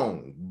going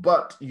wrong,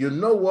 but you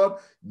know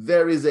what?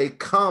 There is a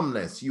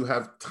calmness. You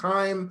have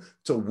time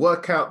to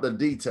work out the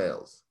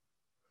details.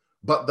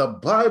 But the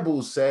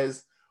Bible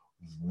says,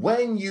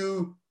 when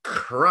you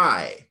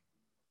cry,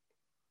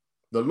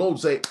 the Lord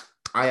say,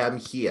 I am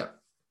here.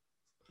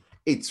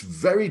 It's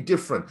very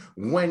different.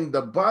 When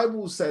the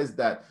Bible says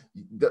that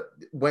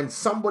when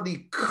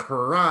somebody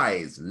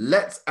cries,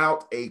 lets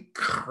out a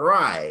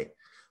cry,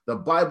 the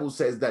Bible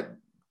says that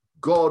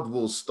God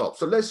will stop.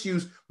 So let's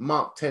use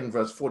Mark 10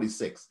 verse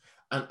 46,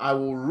 and I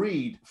will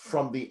read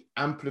from the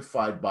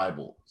Amplified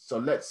Bible. So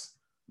let's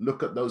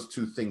look at those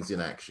two things in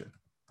action.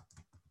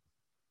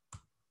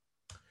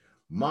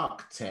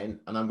 Mark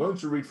 10, and I'm going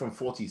to read from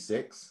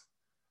 46,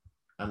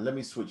 and let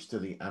me switch to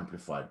the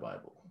Amplified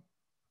Bible.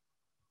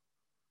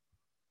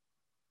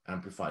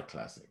 Amplified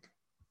Classic.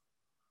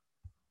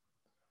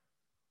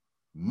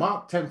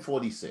 Mark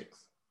 10:46.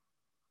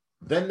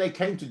 Then they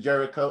came to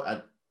Jericho,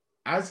 and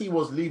as he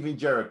was leaving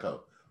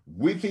Jericho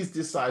with his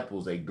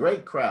disciples, a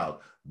great crowd,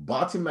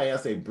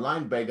 Bartimaeus, a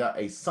blind beggar,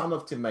 a son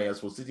of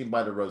Timaeus, was sitting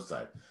by the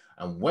roadside.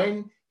 And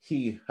when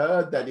he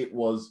heard that it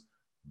was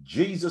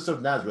Jesus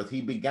of Nazareth, he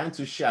began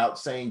to shout,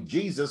 saying,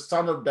 Jesus,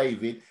 son of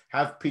David,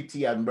 have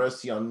pity and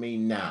mercy on me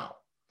now.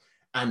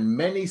 And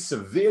many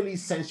severely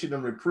censured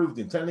and reproved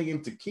him, telling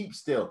him to keep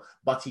still.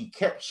 But he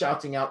kept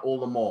shouting out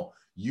all the more,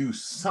 you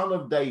son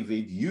of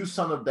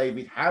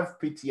David, have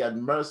pity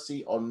and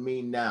mercy on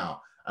me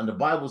now. And the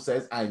Bible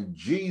says, and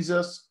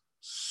Jesus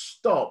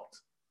stopped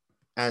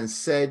and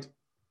said,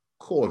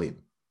 call him.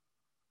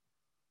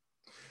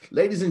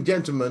 Ladies and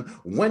gentlemen,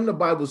 when the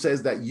Bible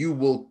says that you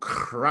will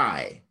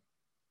cry,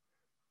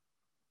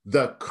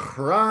 the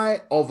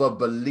cry of a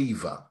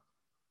believer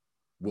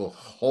will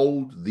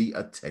hold the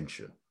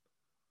attention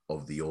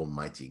of the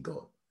Almighty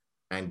God.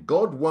 And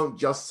God won't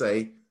just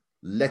say,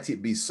 let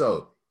it be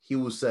so. He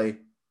will say,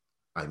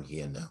 I'm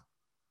here now.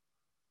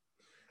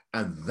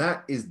 And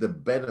that is the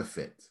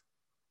benefit,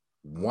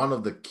 one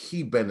of the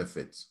key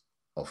benefits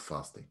of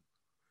fasting.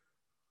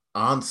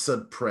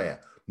 Answered prayer.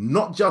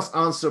 Not just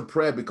answered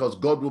prayer because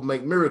God will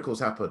make miracles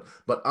happen,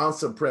 but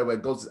answered prayer where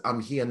God says,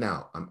 I'm here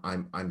now.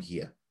 I'm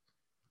here.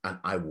 And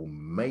I will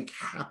make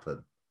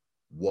happen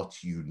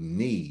what you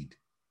need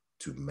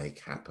to make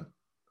happen.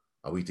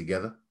 Are we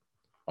together?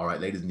 All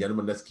right, ladies and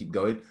gentlemen, let's keep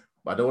going.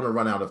 But I don't want to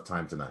run out of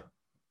time tonight.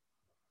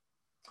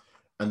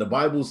 And the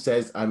Bible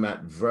says, I'm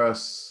at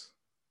verse,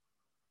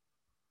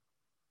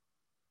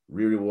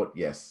 really what?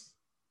 Yes.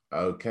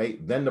 Okay.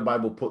 Then the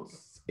Bible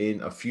puts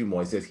in a few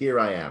more. It says, here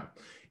I am.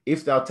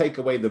 If thou take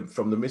away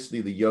from the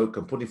mystery the yoke,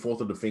 and putting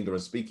forth of the finger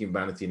and speaking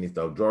vanity, and if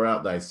thou draw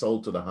out thy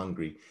soul to the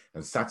hungry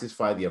and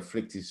satisfy the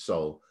afflicted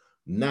soul.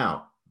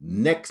 Now,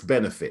 next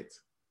benefit,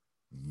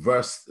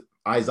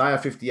 Isaiah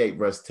 58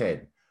 verse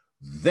 10.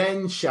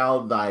 Then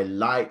shall thy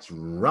light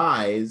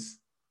rise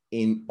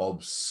in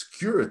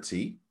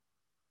obscurity,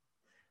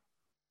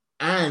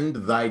 and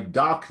thy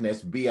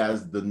darkness be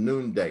as the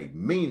noonday,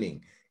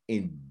 meaning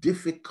in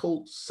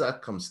difficult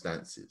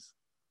circumstances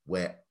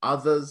where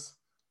others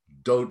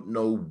don't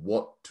know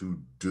what to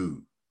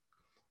do.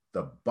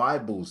 The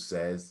Bible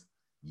says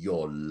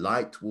your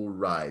light will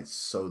rise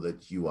so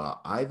that you are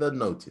either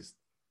noticed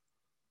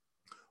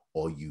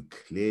or you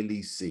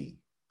clearly see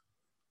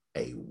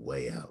a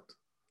way out.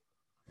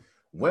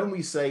 When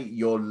we say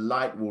your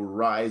light will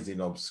rise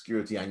in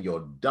obscurity and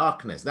your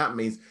darkness, that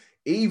means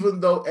even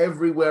though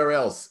everywhere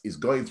else is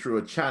going through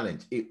a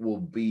challenge, it will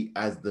be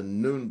as the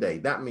noonday.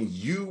 That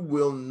means you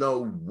will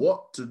know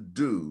what to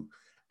do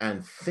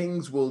and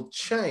things will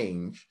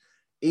change,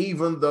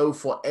 even though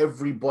for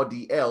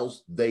everybody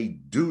else, they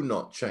do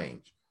not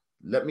change.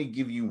 Let me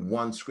give you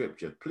one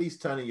scripture. Please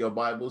turn in your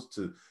Bibles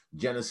to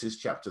Genesis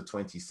chapter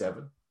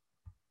 27.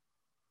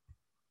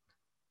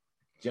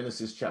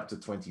 Genesis chapter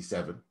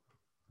 27.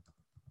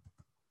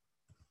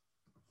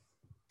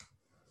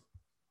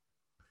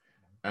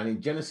 And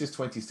in Genesis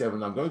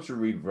 27, I'm going to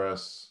read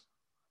verse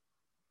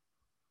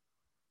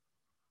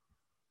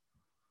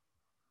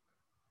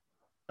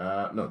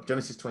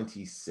Genesis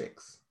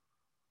 26.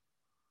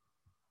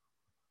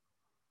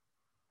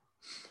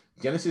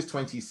 Genesis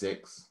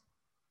 26.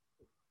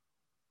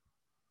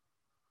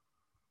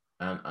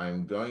 And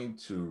I'm going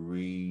to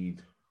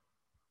read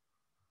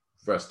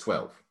verse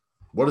 12.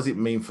 What does it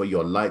mean for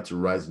your light to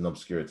rise in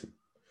obscurity?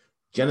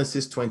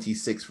 Genesis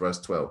 26, verse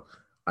 12.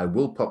 I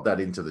will pop that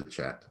into the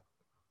chat.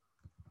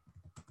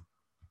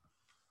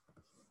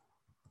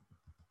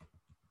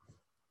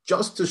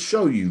 Just to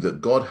show you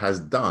that God has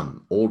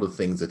done all the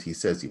things that he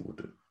says he will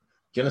do.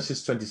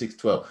 Genesis 26,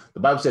 12. The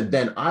Bible said,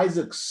 then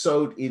Isaac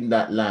sowed in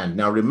that land.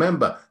 Now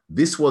remember,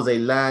 this was a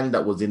land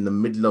that was in the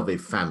middle of a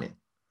famine.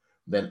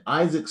 Then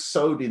Isaac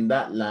sowed in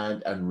that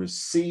land and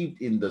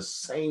received in the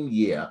same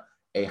year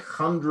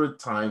 100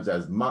 times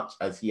as much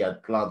as he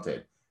had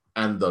planted.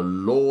 And the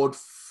Lord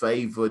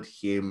favored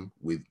him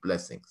with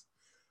blessings.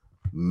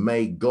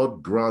 May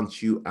God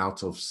grant you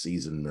out of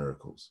season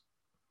miracles.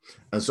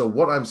 And so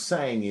what I'm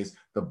saying is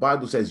the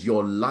Bible says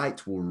your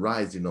light will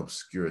rise in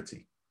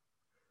obscurity.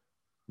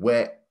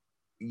 Where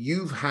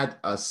you've had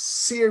a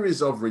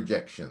series of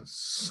rejections,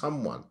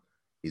 someone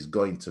is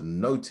going to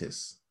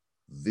notice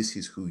this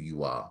is who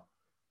you are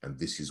and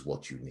this is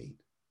what you need.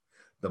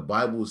 The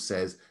Bible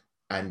says,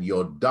 and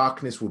your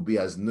darkness will be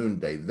as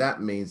noonday.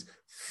 That means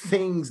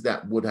things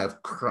that would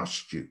have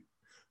crushed you,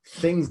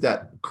 things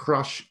that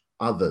crush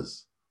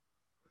others.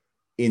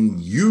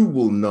 You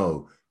will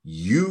know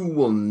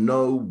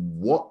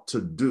what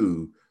to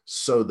do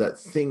so that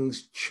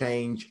things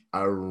change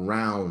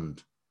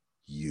around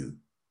you.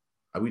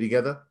 Are we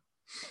together?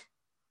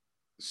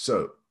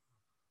 So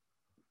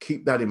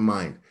keep that in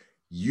mind.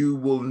 You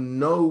will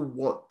know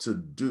what to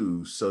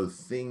do so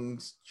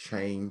things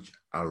change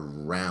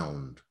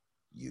around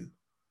you.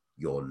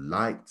 Your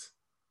light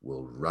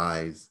will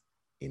rise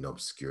in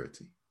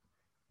obscurity.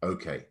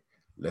 Okay,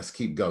 let's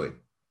keep going.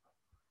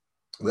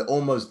 We're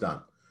almost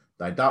done.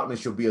 Thy darkness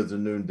shall be as the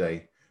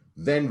noonday.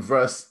 Then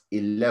verse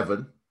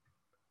 11.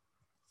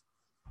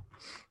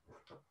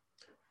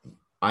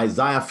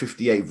 Isaiah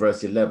 58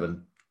 verse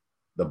 11.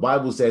 The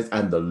Bible says,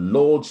 and the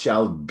Lord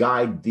shall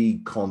guide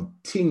thee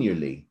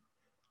continually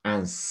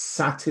and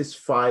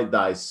satisfy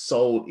thy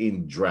soul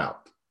in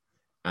drought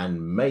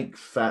and make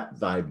fat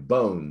thy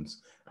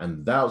bones,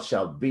 and thou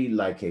shalt be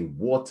like a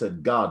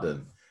watered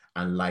garden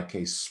and like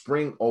a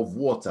spring of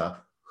water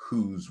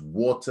whose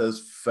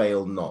waters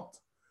fail not.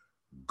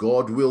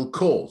 God will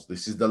cause.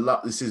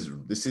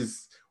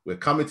 We're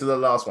coming to the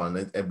last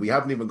one, and we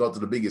haven't even got to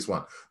the biggest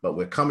one, but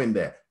we're coming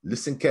there.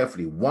 Listen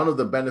carefully. One of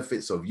the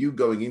benefits of you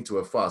going into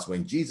a fast,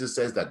 when Jesus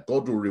says that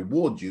God will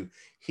reward you,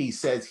 he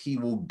says he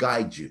will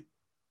guide you.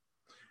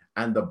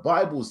 And the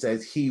Bible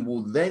says he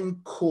will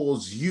then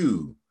cause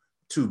you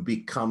to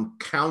become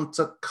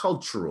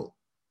countercultural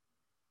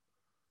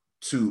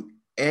to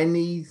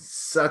any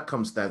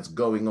circumstance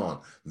going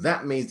on.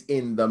 That means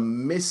in the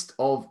midst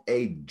of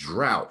a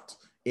drought,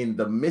 in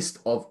the midst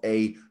of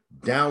a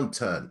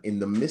downturn, in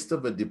the midst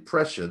of a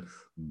depression,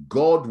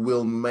 God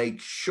will make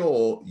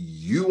sure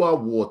you are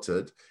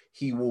watered.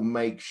 He will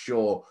make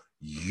sure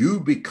you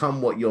become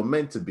what you're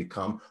meant to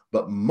become,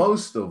 but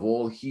most of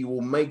all, he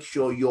will make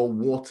sure your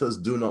waters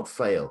do not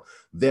fail.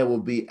 There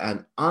will be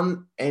an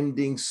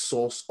unending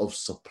source of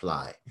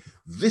supply.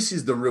 This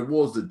is the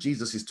rewards that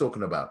Jesus is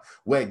talking about,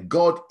 where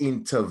God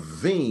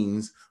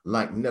intervenes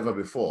like never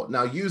before.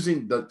 Now,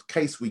 using the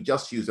case we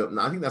just used,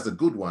 I think that's a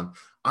good one.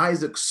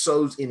 Isaac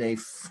sows in a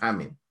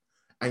famine,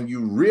 and you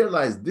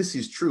realize this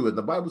is true. And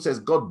the Bible says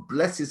God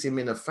blesses him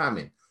in a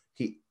famine.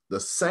 The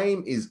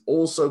same is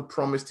also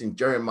promised in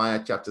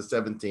Jeremiah chapter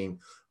 17,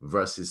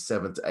 verses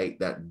 7 to 8,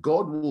 that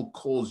God will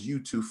cause you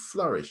to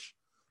flourish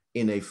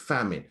in a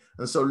famine.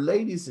 And so,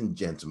 ladies and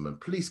gentlemen,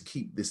 please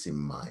keep this in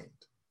mind.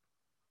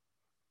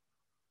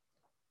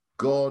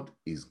 God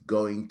is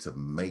going to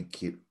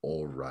make it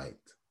all right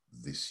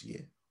this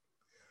year.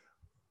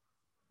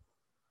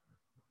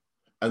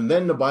 And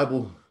then the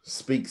Bible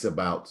speaks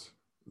about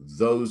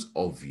those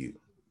of you.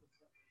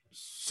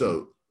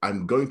 So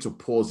I'm going to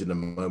pause in a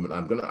moment.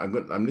 I'm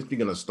literally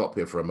going to stop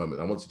here for a moment.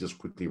 I want to just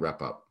quickly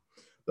wrap up.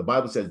 The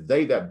Bible says,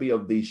 they that be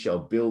of thee shall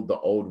build the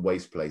old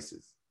waste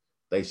places.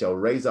 They shall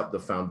raise up the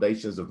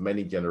foundations of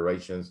many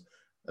generations,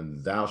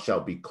 and thou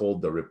shalt be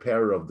called the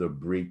repairer of the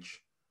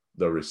breach,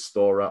 the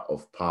restorer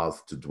of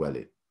paths to dwell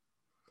in.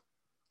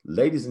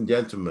 Ladies and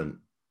gentlemen,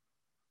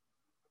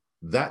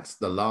 that's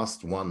the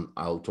last one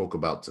I'll talk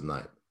about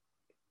tonight.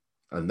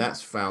 And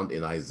that's found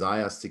in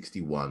Isaiah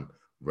 61,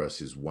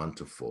 verses 1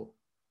 to 4.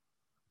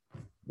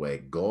 Where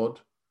God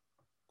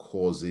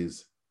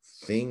causes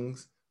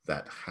things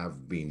that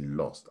have been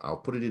lost. I'll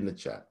put it in the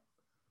chat.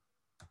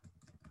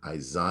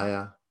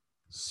 Isaiah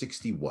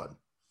 61,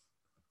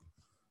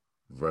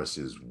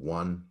 verses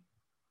 1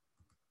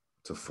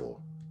 to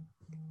 4.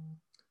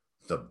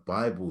 The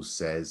Bible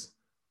says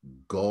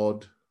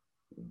God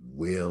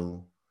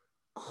will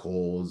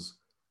cause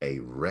a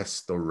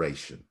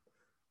restoration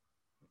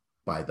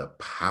by the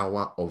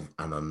power of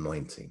an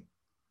anointing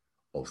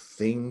of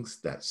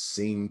things that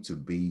seem to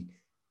be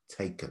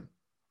taken,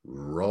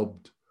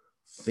 robbed,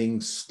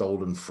 things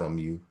stolen from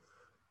you.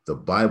 The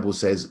Bible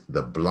says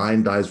the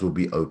blind eyes will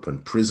be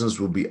opened, prisons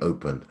will be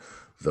opened,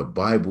 The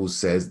Bible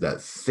says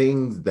that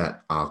things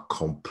that are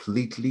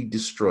completely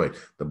destroyed,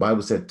 the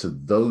Bible said to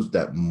those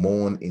that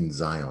mourn in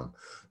Zion,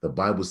 the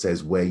Bible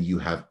says where you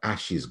have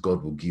ashes,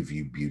 God will give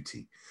you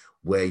beauty.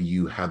 Where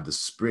you have the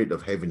spirit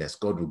of heaviness,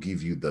 God will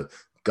give you the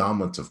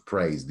garment of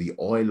praise. The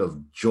oil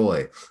of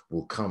joy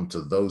will come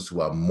to those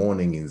who are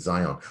mourning in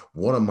Zion.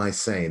 What am I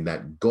saying?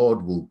 That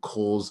God will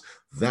cause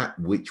that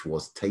which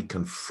was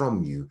taken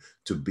from you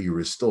to be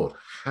restored.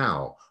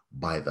 How?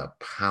 By the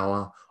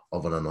power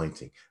of an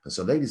anointing. And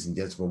so, ladies and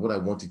gentlemen, what I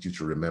wanted you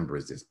to remember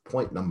is this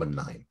point number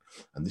 9.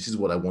 And this is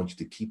what I want you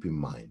to keep in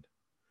mind.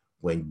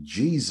 When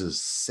Jesus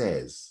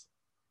says,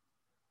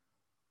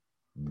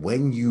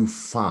 when you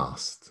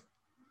fast,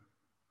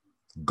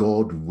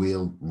 God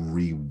will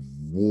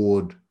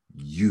reward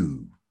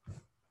you.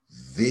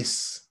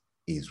 This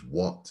is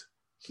what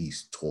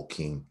he's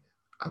talking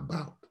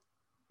about.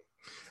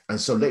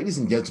 And so, ladies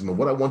and gentlemen,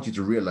 what I want you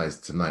to realize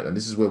tonight, and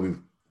this is where we're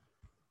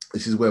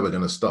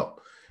going to stop.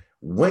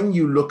 When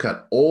you look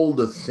at all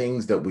the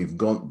things that we've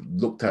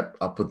looked at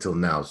up until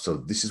now, so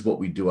this is what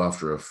we do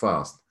after a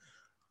fast.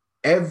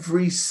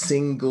 Every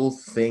single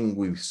thing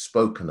we've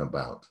spoken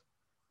about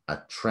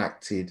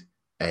attracted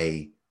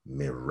a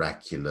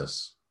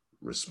miraculous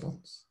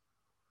response.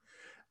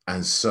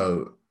 And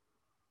so,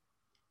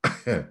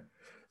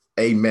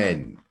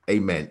 amen,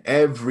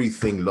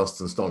 everything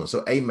lost and stolen.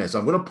 So amen. So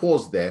I'm going to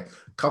pause there.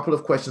 A couple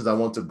of questions I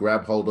want to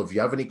grab hold of. If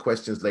you have any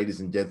questions,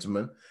 ladies and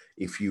gentlemen,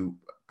 if you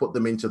put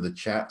them into the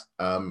chat.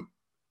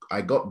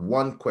 I got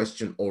one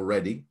question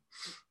already,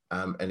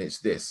 and it's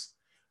this.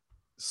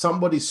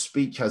 Somebody's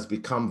speech has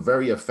become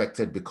very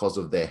affected because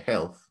of their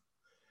health,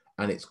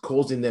 and it's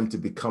causing them to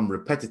become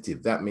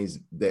repetitive. That means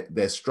that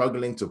they're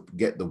struggling to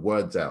get the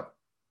words out.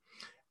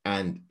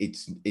 And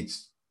it's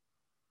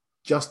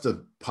just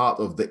a part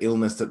of the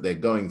illness that they're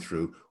going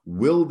through.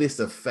 Will this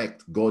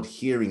affect God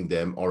hearing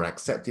them or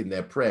accepting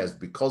their prayers?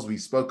 Because we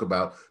spoke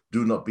about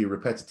do not be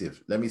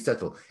repetitive. Let me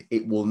settle.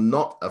 It will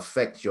not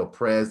affect your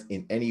prayers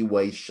in any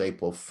way,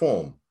 shape, or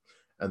form.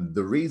 And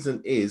the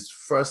reason is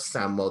 1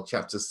 Samuel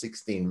chapter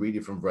 16,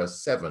 reading from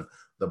verse 7,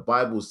 the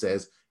Bible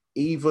says,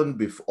 even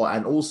before,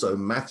 and also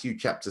Matthew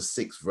chapter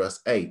 6,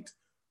 verse 8,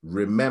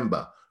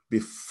 remember,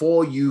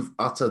 before you've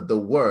uttered the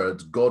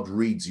words, God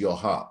reads your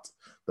heart.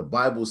 The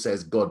Bible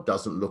says God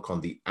doesn't look on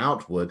the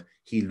outward,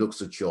 he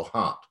looks at your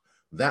heart.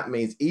 That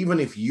means even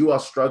if you are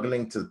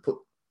struggling to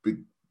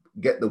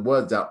get the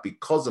words out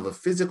because of a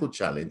physical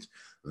challenge,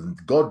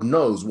 God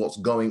knows what's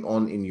going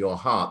on in your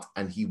heart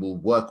and he will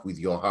work with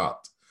your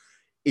heart.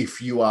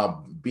 If you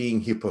are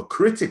being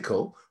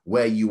hypocritical,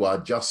 where you are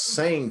just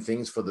saying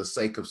things for the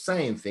sake of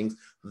saying things,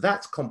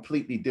 that's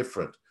completely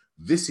different.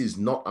 This is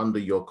not under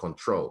your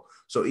control.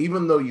 So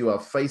even though you are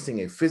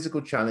facing a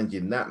physical challenge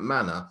in that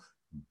manner,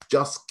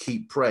 just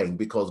keep praying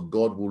because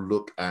God will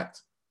look at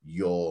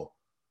your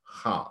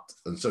heart.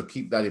 And so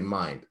keep that in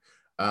mind.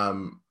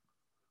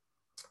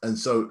 And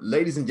so,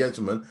 ladies and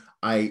gentlemen,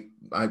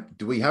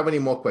 do we have any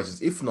more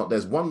questions? If not,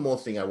 there's one more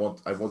thing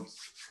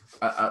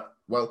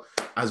well,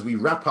 as we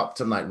wrap up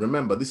tonight,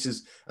 remember this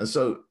is, and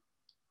so,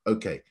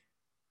 okay,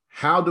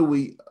 how do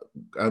we,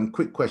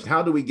 quick question,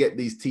 how do we get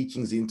these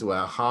teachings into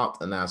our heart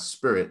and our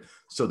spirit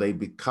so they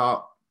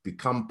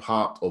become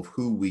part of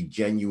who we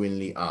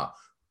genuinely are?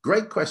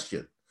 Great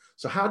question.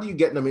 So how do you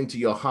get them into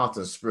your heart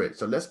and spirit?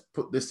 So let's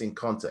put this in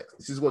context.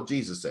 This is what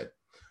Jesus said.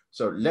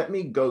 So let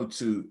me go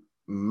to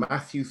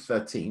Matthew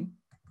 13.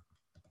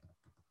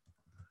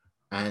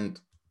 And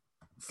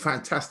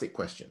fantastic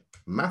question.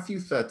 Matthew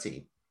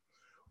 13,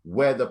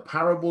 where the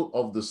parable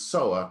of the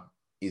sower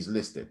is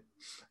listed.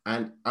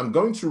 And I'm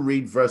going to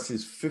read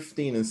verses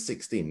 15 and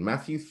 16.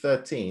 Matthew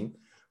 13,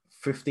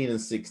 15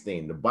 and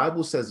 16. The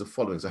Bible says the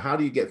following. So how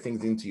do you get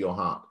things into your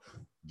heart?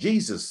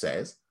 Jesus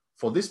says,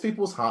 for this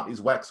people's heart is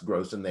waxed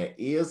gross, and their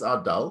ears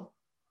are dull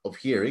of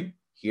hearing.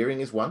 Hearing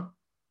is one.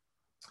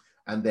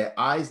 And their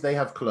eyes they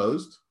have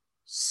closed.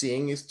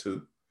 Seeing is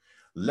two.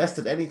 Lest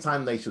at any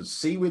time they should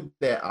see with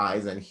their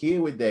eyes and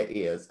hear with their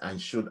ears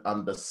and should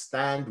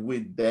understand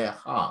with their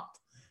heart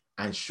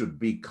and should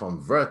be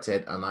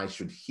converted, and I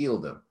should heal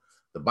them.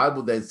 The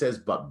Bible then says,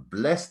 but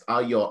blessed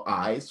are your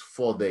eyes,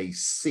 for they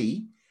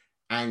see,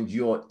 and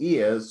your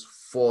ears,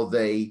 for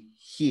they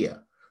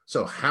hear.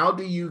 So how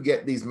do you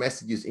get these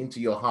messages into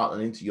your heart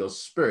and into your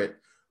spirit?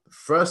 The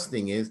first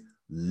thing is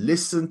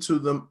listen to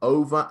them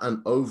over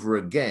and over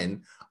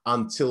again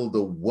until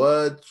the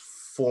words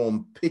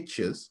form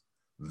pictures,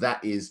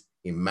 that is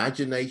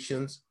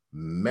imaginations,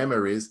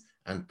 memories,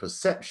 and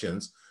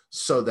perceptions,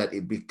 so that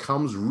it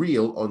becomes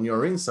real on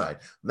your inside.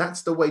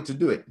 That's the way to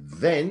do it.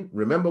 Then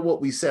remember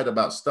what we said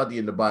about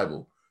studying the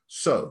Bible.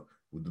 So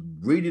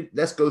read it.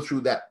 Let's go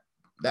through that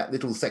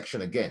little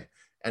section again.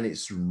 And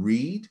it's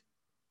read,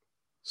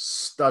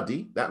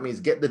 study. That means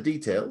get the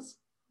details,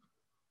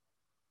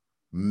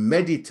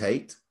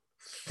 meditate,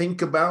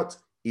 think about,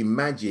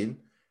 imagine,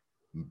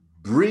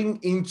 bring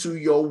into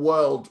your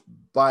world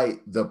by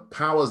the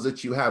powers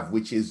that you have,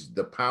 which is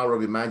the power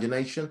of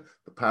imagination,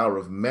 the power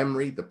of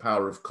memory, the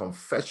power of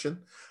confession.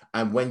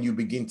 And when you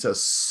begin to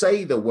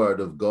say the word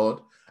of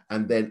God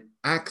and then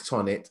act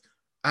on it,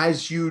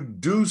 As you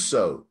do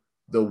so,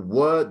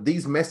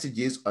 these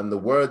messages and the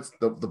words,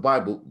 the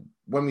Bible,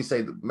 when we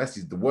say the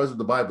message, the words of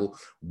the Bible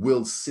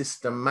will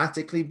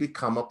systematically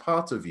become a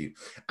part of you.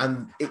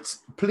 And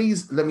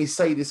please let me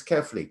say this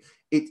carefully.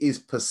 It is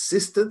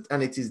persistent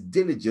and it is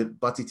diligent,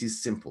 but it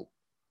is simple.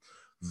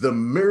 The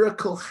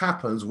miracle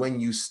happens when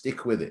you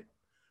stick with it.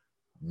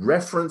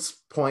 Reference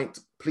point,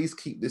 please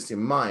keep this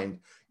in mind.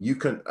 You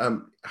can,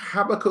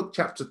 Habakkuk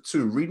chapter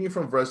 2, reading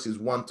from verses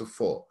 1 to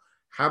 4.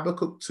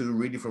 Habakkuk 2,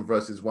 reading from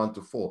verses 1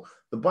 to 4.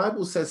 The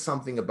Bible says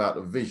something about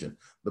a vision.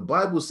 The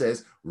Bible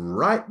says,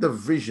 write the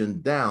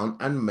vision down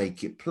and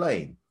make it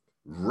plain.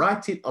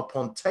 Write it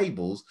upon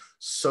tables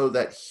so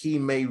that he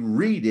may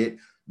read it,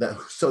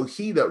 so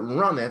he that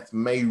runneth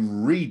may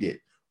read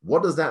it.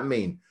 What does that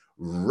mean?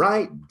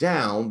 Write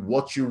down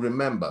what you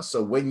remember.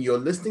 So when you're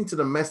listening to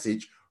the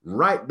message,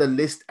 write the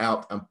list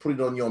out and put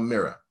it on your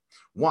mirror.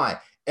 Why?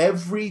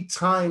 Every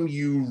time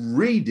you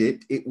read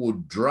it, it will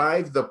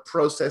drive the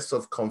process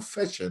of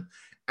confession,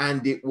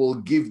 and it will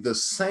give the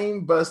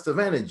same burst of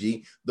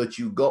energy that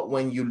you got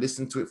when you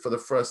listened to it for the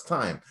first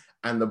time.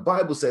 And the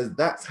Bible says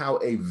that's how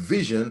a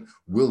vision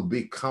will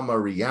become a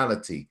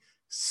reality.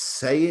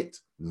 Say it,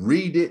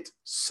 read it,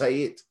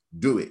 say it,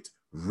 do it.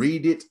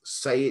 Read it,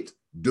 say it,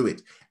 do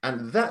it.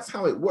 And that's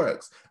how it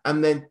works.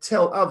 And then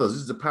tell others.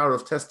 This is the power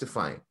of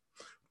testifying.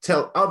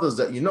 Tell others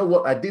that, you know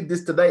what, I did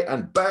this today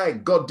and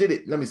bang, God did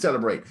it. Let me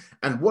celebrate.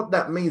 And what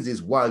that means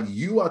is while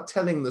you are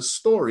telling the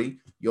story,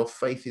 your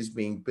faith is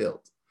being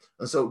built.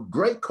 And so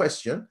great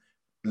question.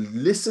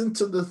 Listen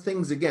to the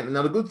things again.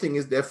 Now, the good thing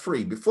is they're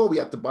free. Before we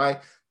had to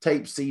buy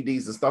tape,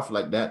 CDs and stuff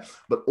like that.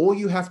 But all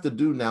you have to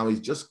do now is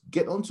just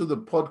get onto the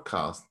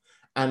podcast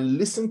and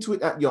listen to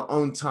it at your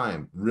own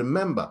time.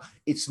 Remember,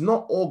 it's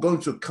not all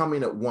going to come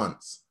in at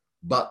once,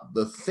 but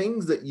the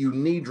things that you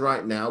need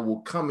right now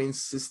will come in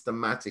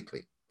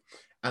systematically.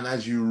 And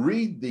as you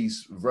read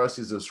these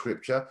verses of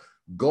scripture,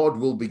 God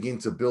will begin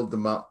to build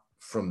them up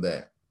from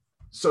there.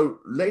 So,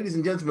 ladies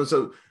and gentlemen,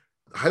 so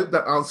I hope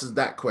that answers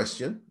that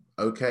question.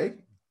 Okay.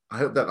 I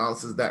hope that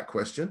answers that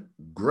question.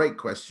 Great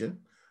question.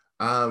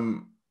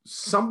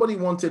 Somebody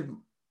wanted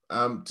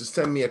to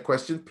send me a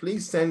question.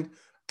 Please send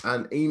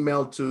an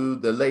email to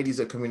the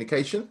ladies at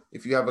Communication.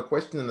 If you have a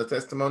question and a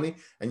testimony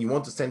and you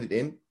want to send it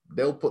in,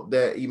 they'll put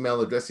their email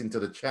address into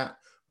the chat.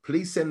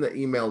 Please send the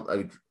email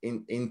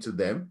into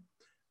them,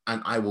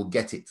 and I will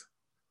get it.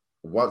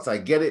 Once I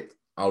get it,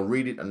 I'll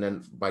read it. And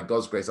then by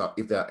God's grace,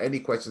 if there are any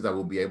questions, I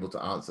will be able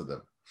to answer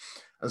them.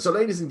 And so,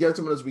 ladies and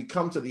gentlemen, as we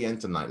come to the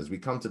end tonight, as we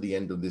come to the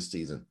end of this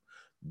season,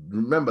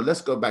 remember,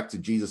 let's go back to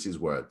Jesus's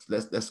words.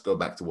 Let's go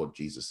back to what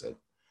Jesus said.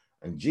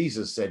 And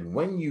Jesus said,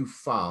 when you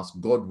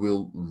fast, God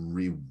will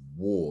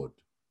reward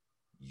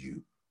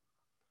you.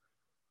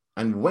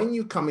 And when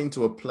you come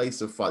into a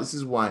place of fast, this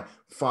is why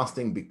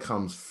fasting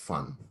becomes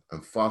fun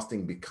and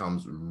fasting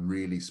becomes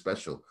really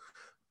special.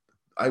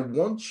 I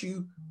want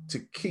you to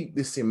keep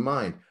this in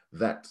mind,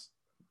 that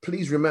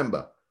please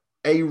remember,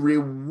 a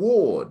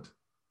reward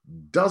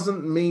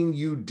doesn't mean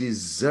you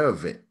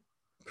deserve it.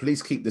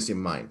 Please keep this in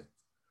mind.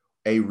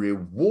 A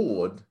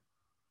reward,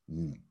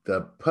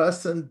 the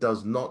person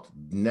does not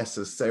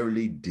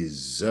necessarily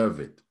deserve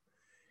it.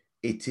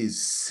 It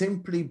is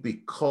simply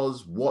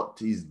because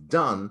what is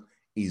done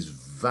is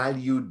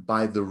valued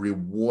by the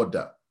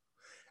rewarder.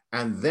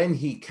 And then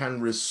he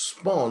can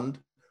respond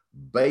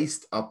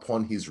based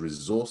upon his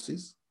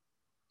resources,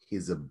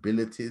 his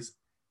abilities,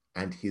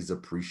 and his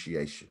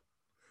appreciation.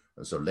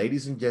 And so,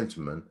 ladies and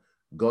gentlemen,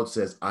 God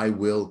says, I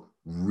will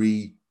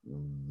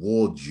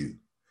reward you.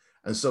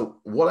 And so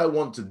what I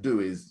want to do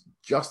is,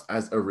 just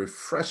as a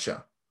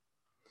refresher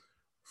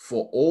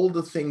for all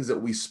the things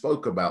that we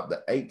spoke about,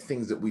 the 8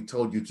 things that we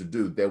told you to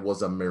do, there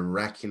was a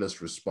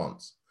miraculous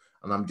response.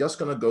 And I'm just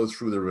going to go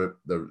through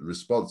the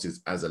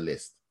responses as a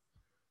list.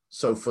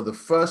 So for the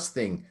first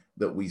thing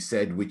that we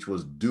said, which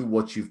was do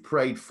what you've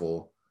prayed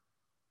for,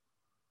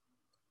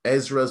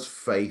 Ezra's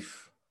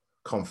faith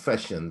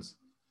confessions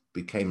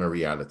became a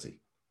reality.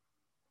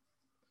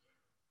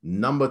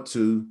 Number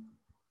 2,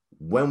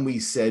 when we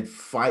said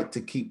fight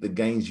to keep the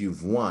gains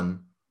you've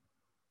won,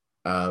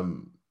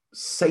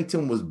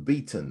 Satan was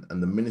beaten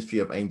and the ministry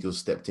of angels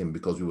stepped in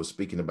because we were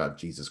speaking about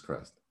Jesus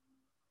Christ.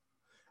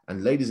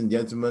 And ladies and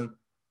gentlemen,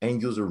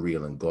 angels are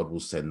real and God will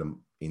send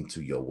them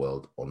into your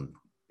world on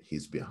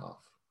his behalf.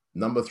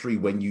 Number 3,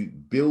 when you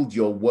build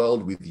your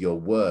world with your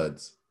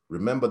words,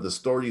 remember the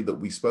story that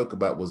we spoke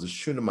about was the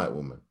Shunammite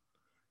woman.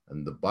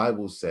 And the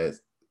Bible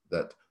says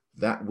that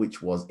that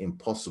which was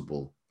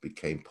impossible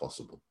became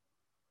possible.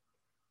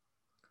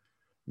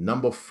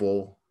 Number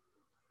 4,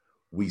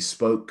 we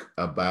spoke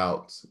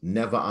about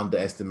never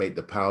underestimate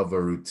the power of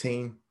a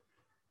routine.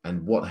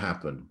 And what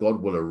happened?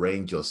 God will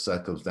arrange your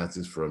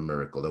circumstances for a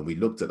miracle. And we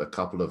looked at a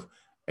couple of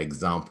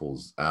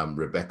examples.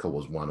 Rebecca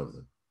was one of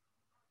them.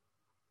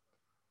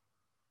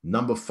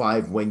 Number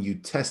 5, when you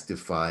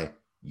testify,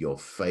 your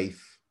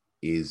faith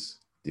is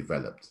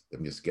developed.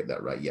 Let me just get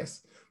that right.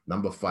 Yes.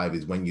 Number 5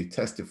 is when you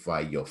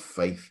testify, your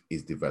faith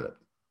is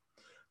developed.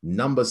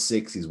 Number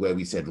 6 is where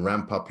we said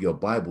ramp up your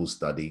Bible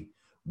study.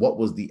 What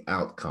was the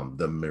outcome?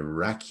 The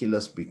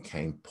miraculous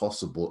became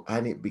possible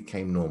and it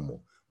became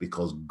normal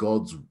because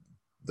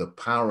the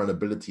power and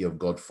ability of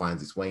God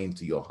finds its way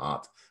into your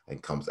heart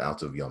and comes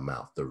out of your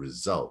mouth. The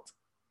result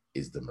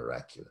is the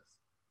miraculous.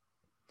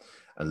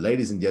 And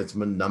ladies and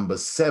gentlemen, number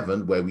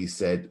 7, where we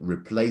said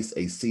replace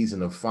a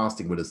season of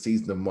fasting with a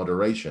season of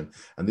moderation,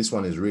 and this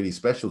one is really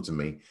special to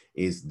me,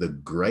 is the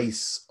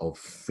grace of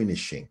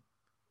finishing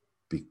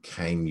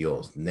became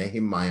yours.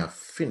 Nehemiah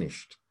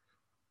finished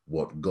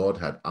what God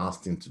had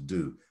asked him to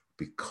do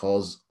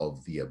because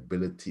of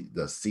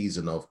the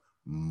season of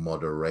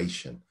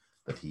moderation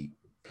that he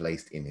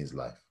placed in his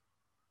life.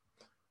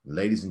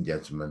 Ladies and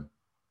gentlemen,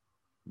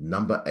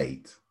 number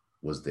 8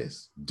 was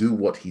this: do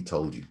what he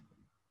told you.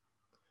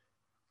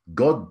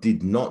 God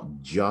did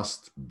not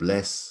just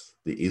bless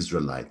the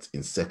Israelites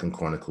in 2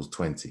 Chronicles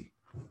 20.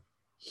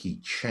 He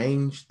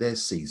changed their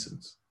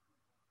seasons.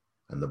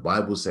 And the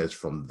Bible says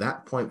from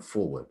that point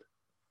forward,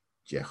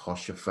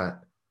 Jehoshaphat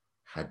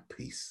had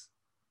peace.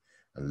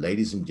 And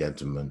ladies and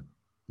gentlemen,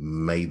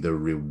 may the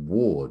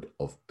reward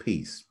of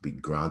peace be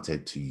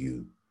granted to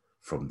you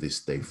from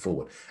this day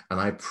forward. And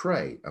I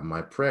pray, and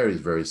my prayer is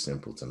very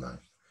simple tonight.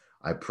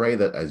 I pray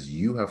that as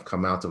you have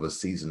come out of a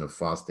season of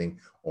fasting,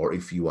 or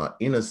if you are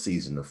in a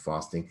season of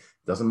fasting,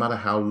 doesn't matter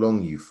how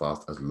long you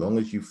fast, as long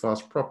as you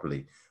fast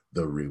properly,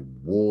 the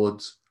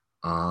rewards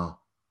are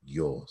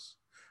yours.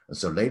 And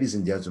so, ladies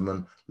and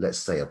gentlemen, let's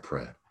say a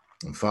prayer.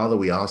 And Father,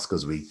 we ask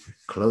as we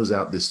close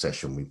out this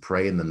session, we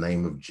pray in the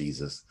name of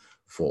Jesus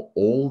for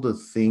all the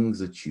things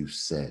that you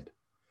said,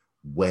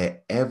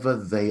 wherever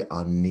they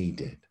are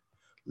needed,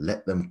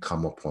 let them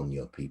come upon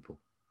your people.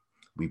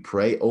 We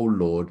pray, oh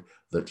Lord,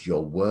 that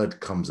your word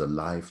comes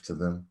alive to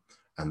them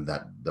and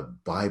that the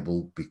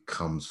Bible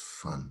becomes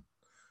fun.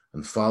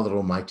 And Father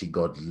Almighty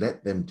God,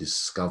 let them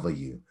discover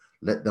you.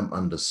 Let them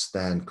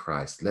understand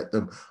Christ. Let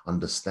them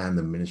understand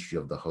the ministry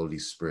of the Holy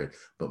Spirit.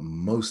 But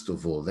most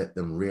of all, let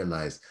them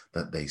realize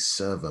that they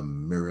serve a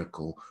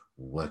miracle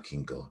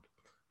working God.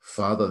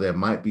 Father, there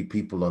might be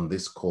people on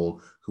this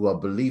call who are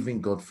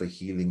believing God for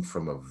healing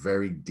from a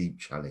very deep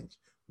challenge.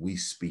 We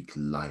speak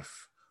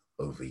life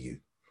over you.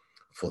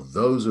 For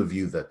those of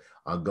you that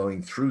are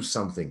going through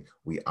something,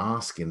 we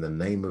ask in the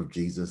name of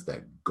Jesus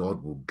that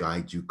God will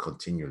guide you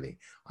continually.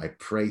 I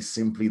pray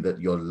simply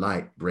that your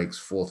light breaks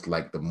forth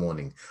like the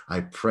morning. I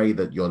pray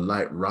that your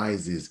light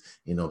rises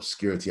in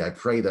obscurity. I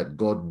pray that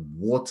God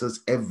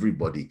waters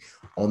everybody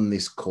on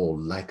this call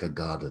like a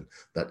garden,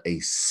 that a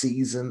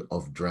season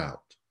of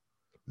drought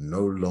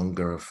no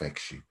longer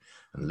affects you.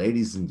 And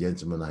ladies and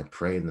gentlemen, I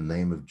pray in the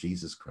name of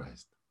Jesus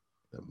Christ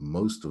that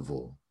most of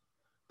all,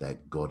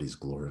 that God is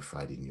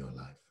glorified in your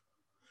life.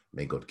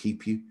 May God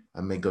keep you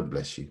and may God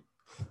bless you.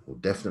 We'll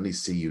definitely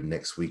see you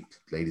next week,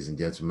 ladies and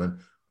gentlemen.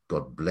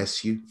 God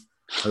bless you.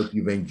 Hope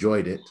you've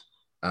enjoyed it.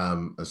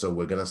 And so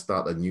we're going to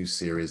start a new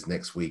series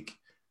next week.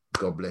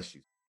 God bless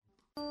you.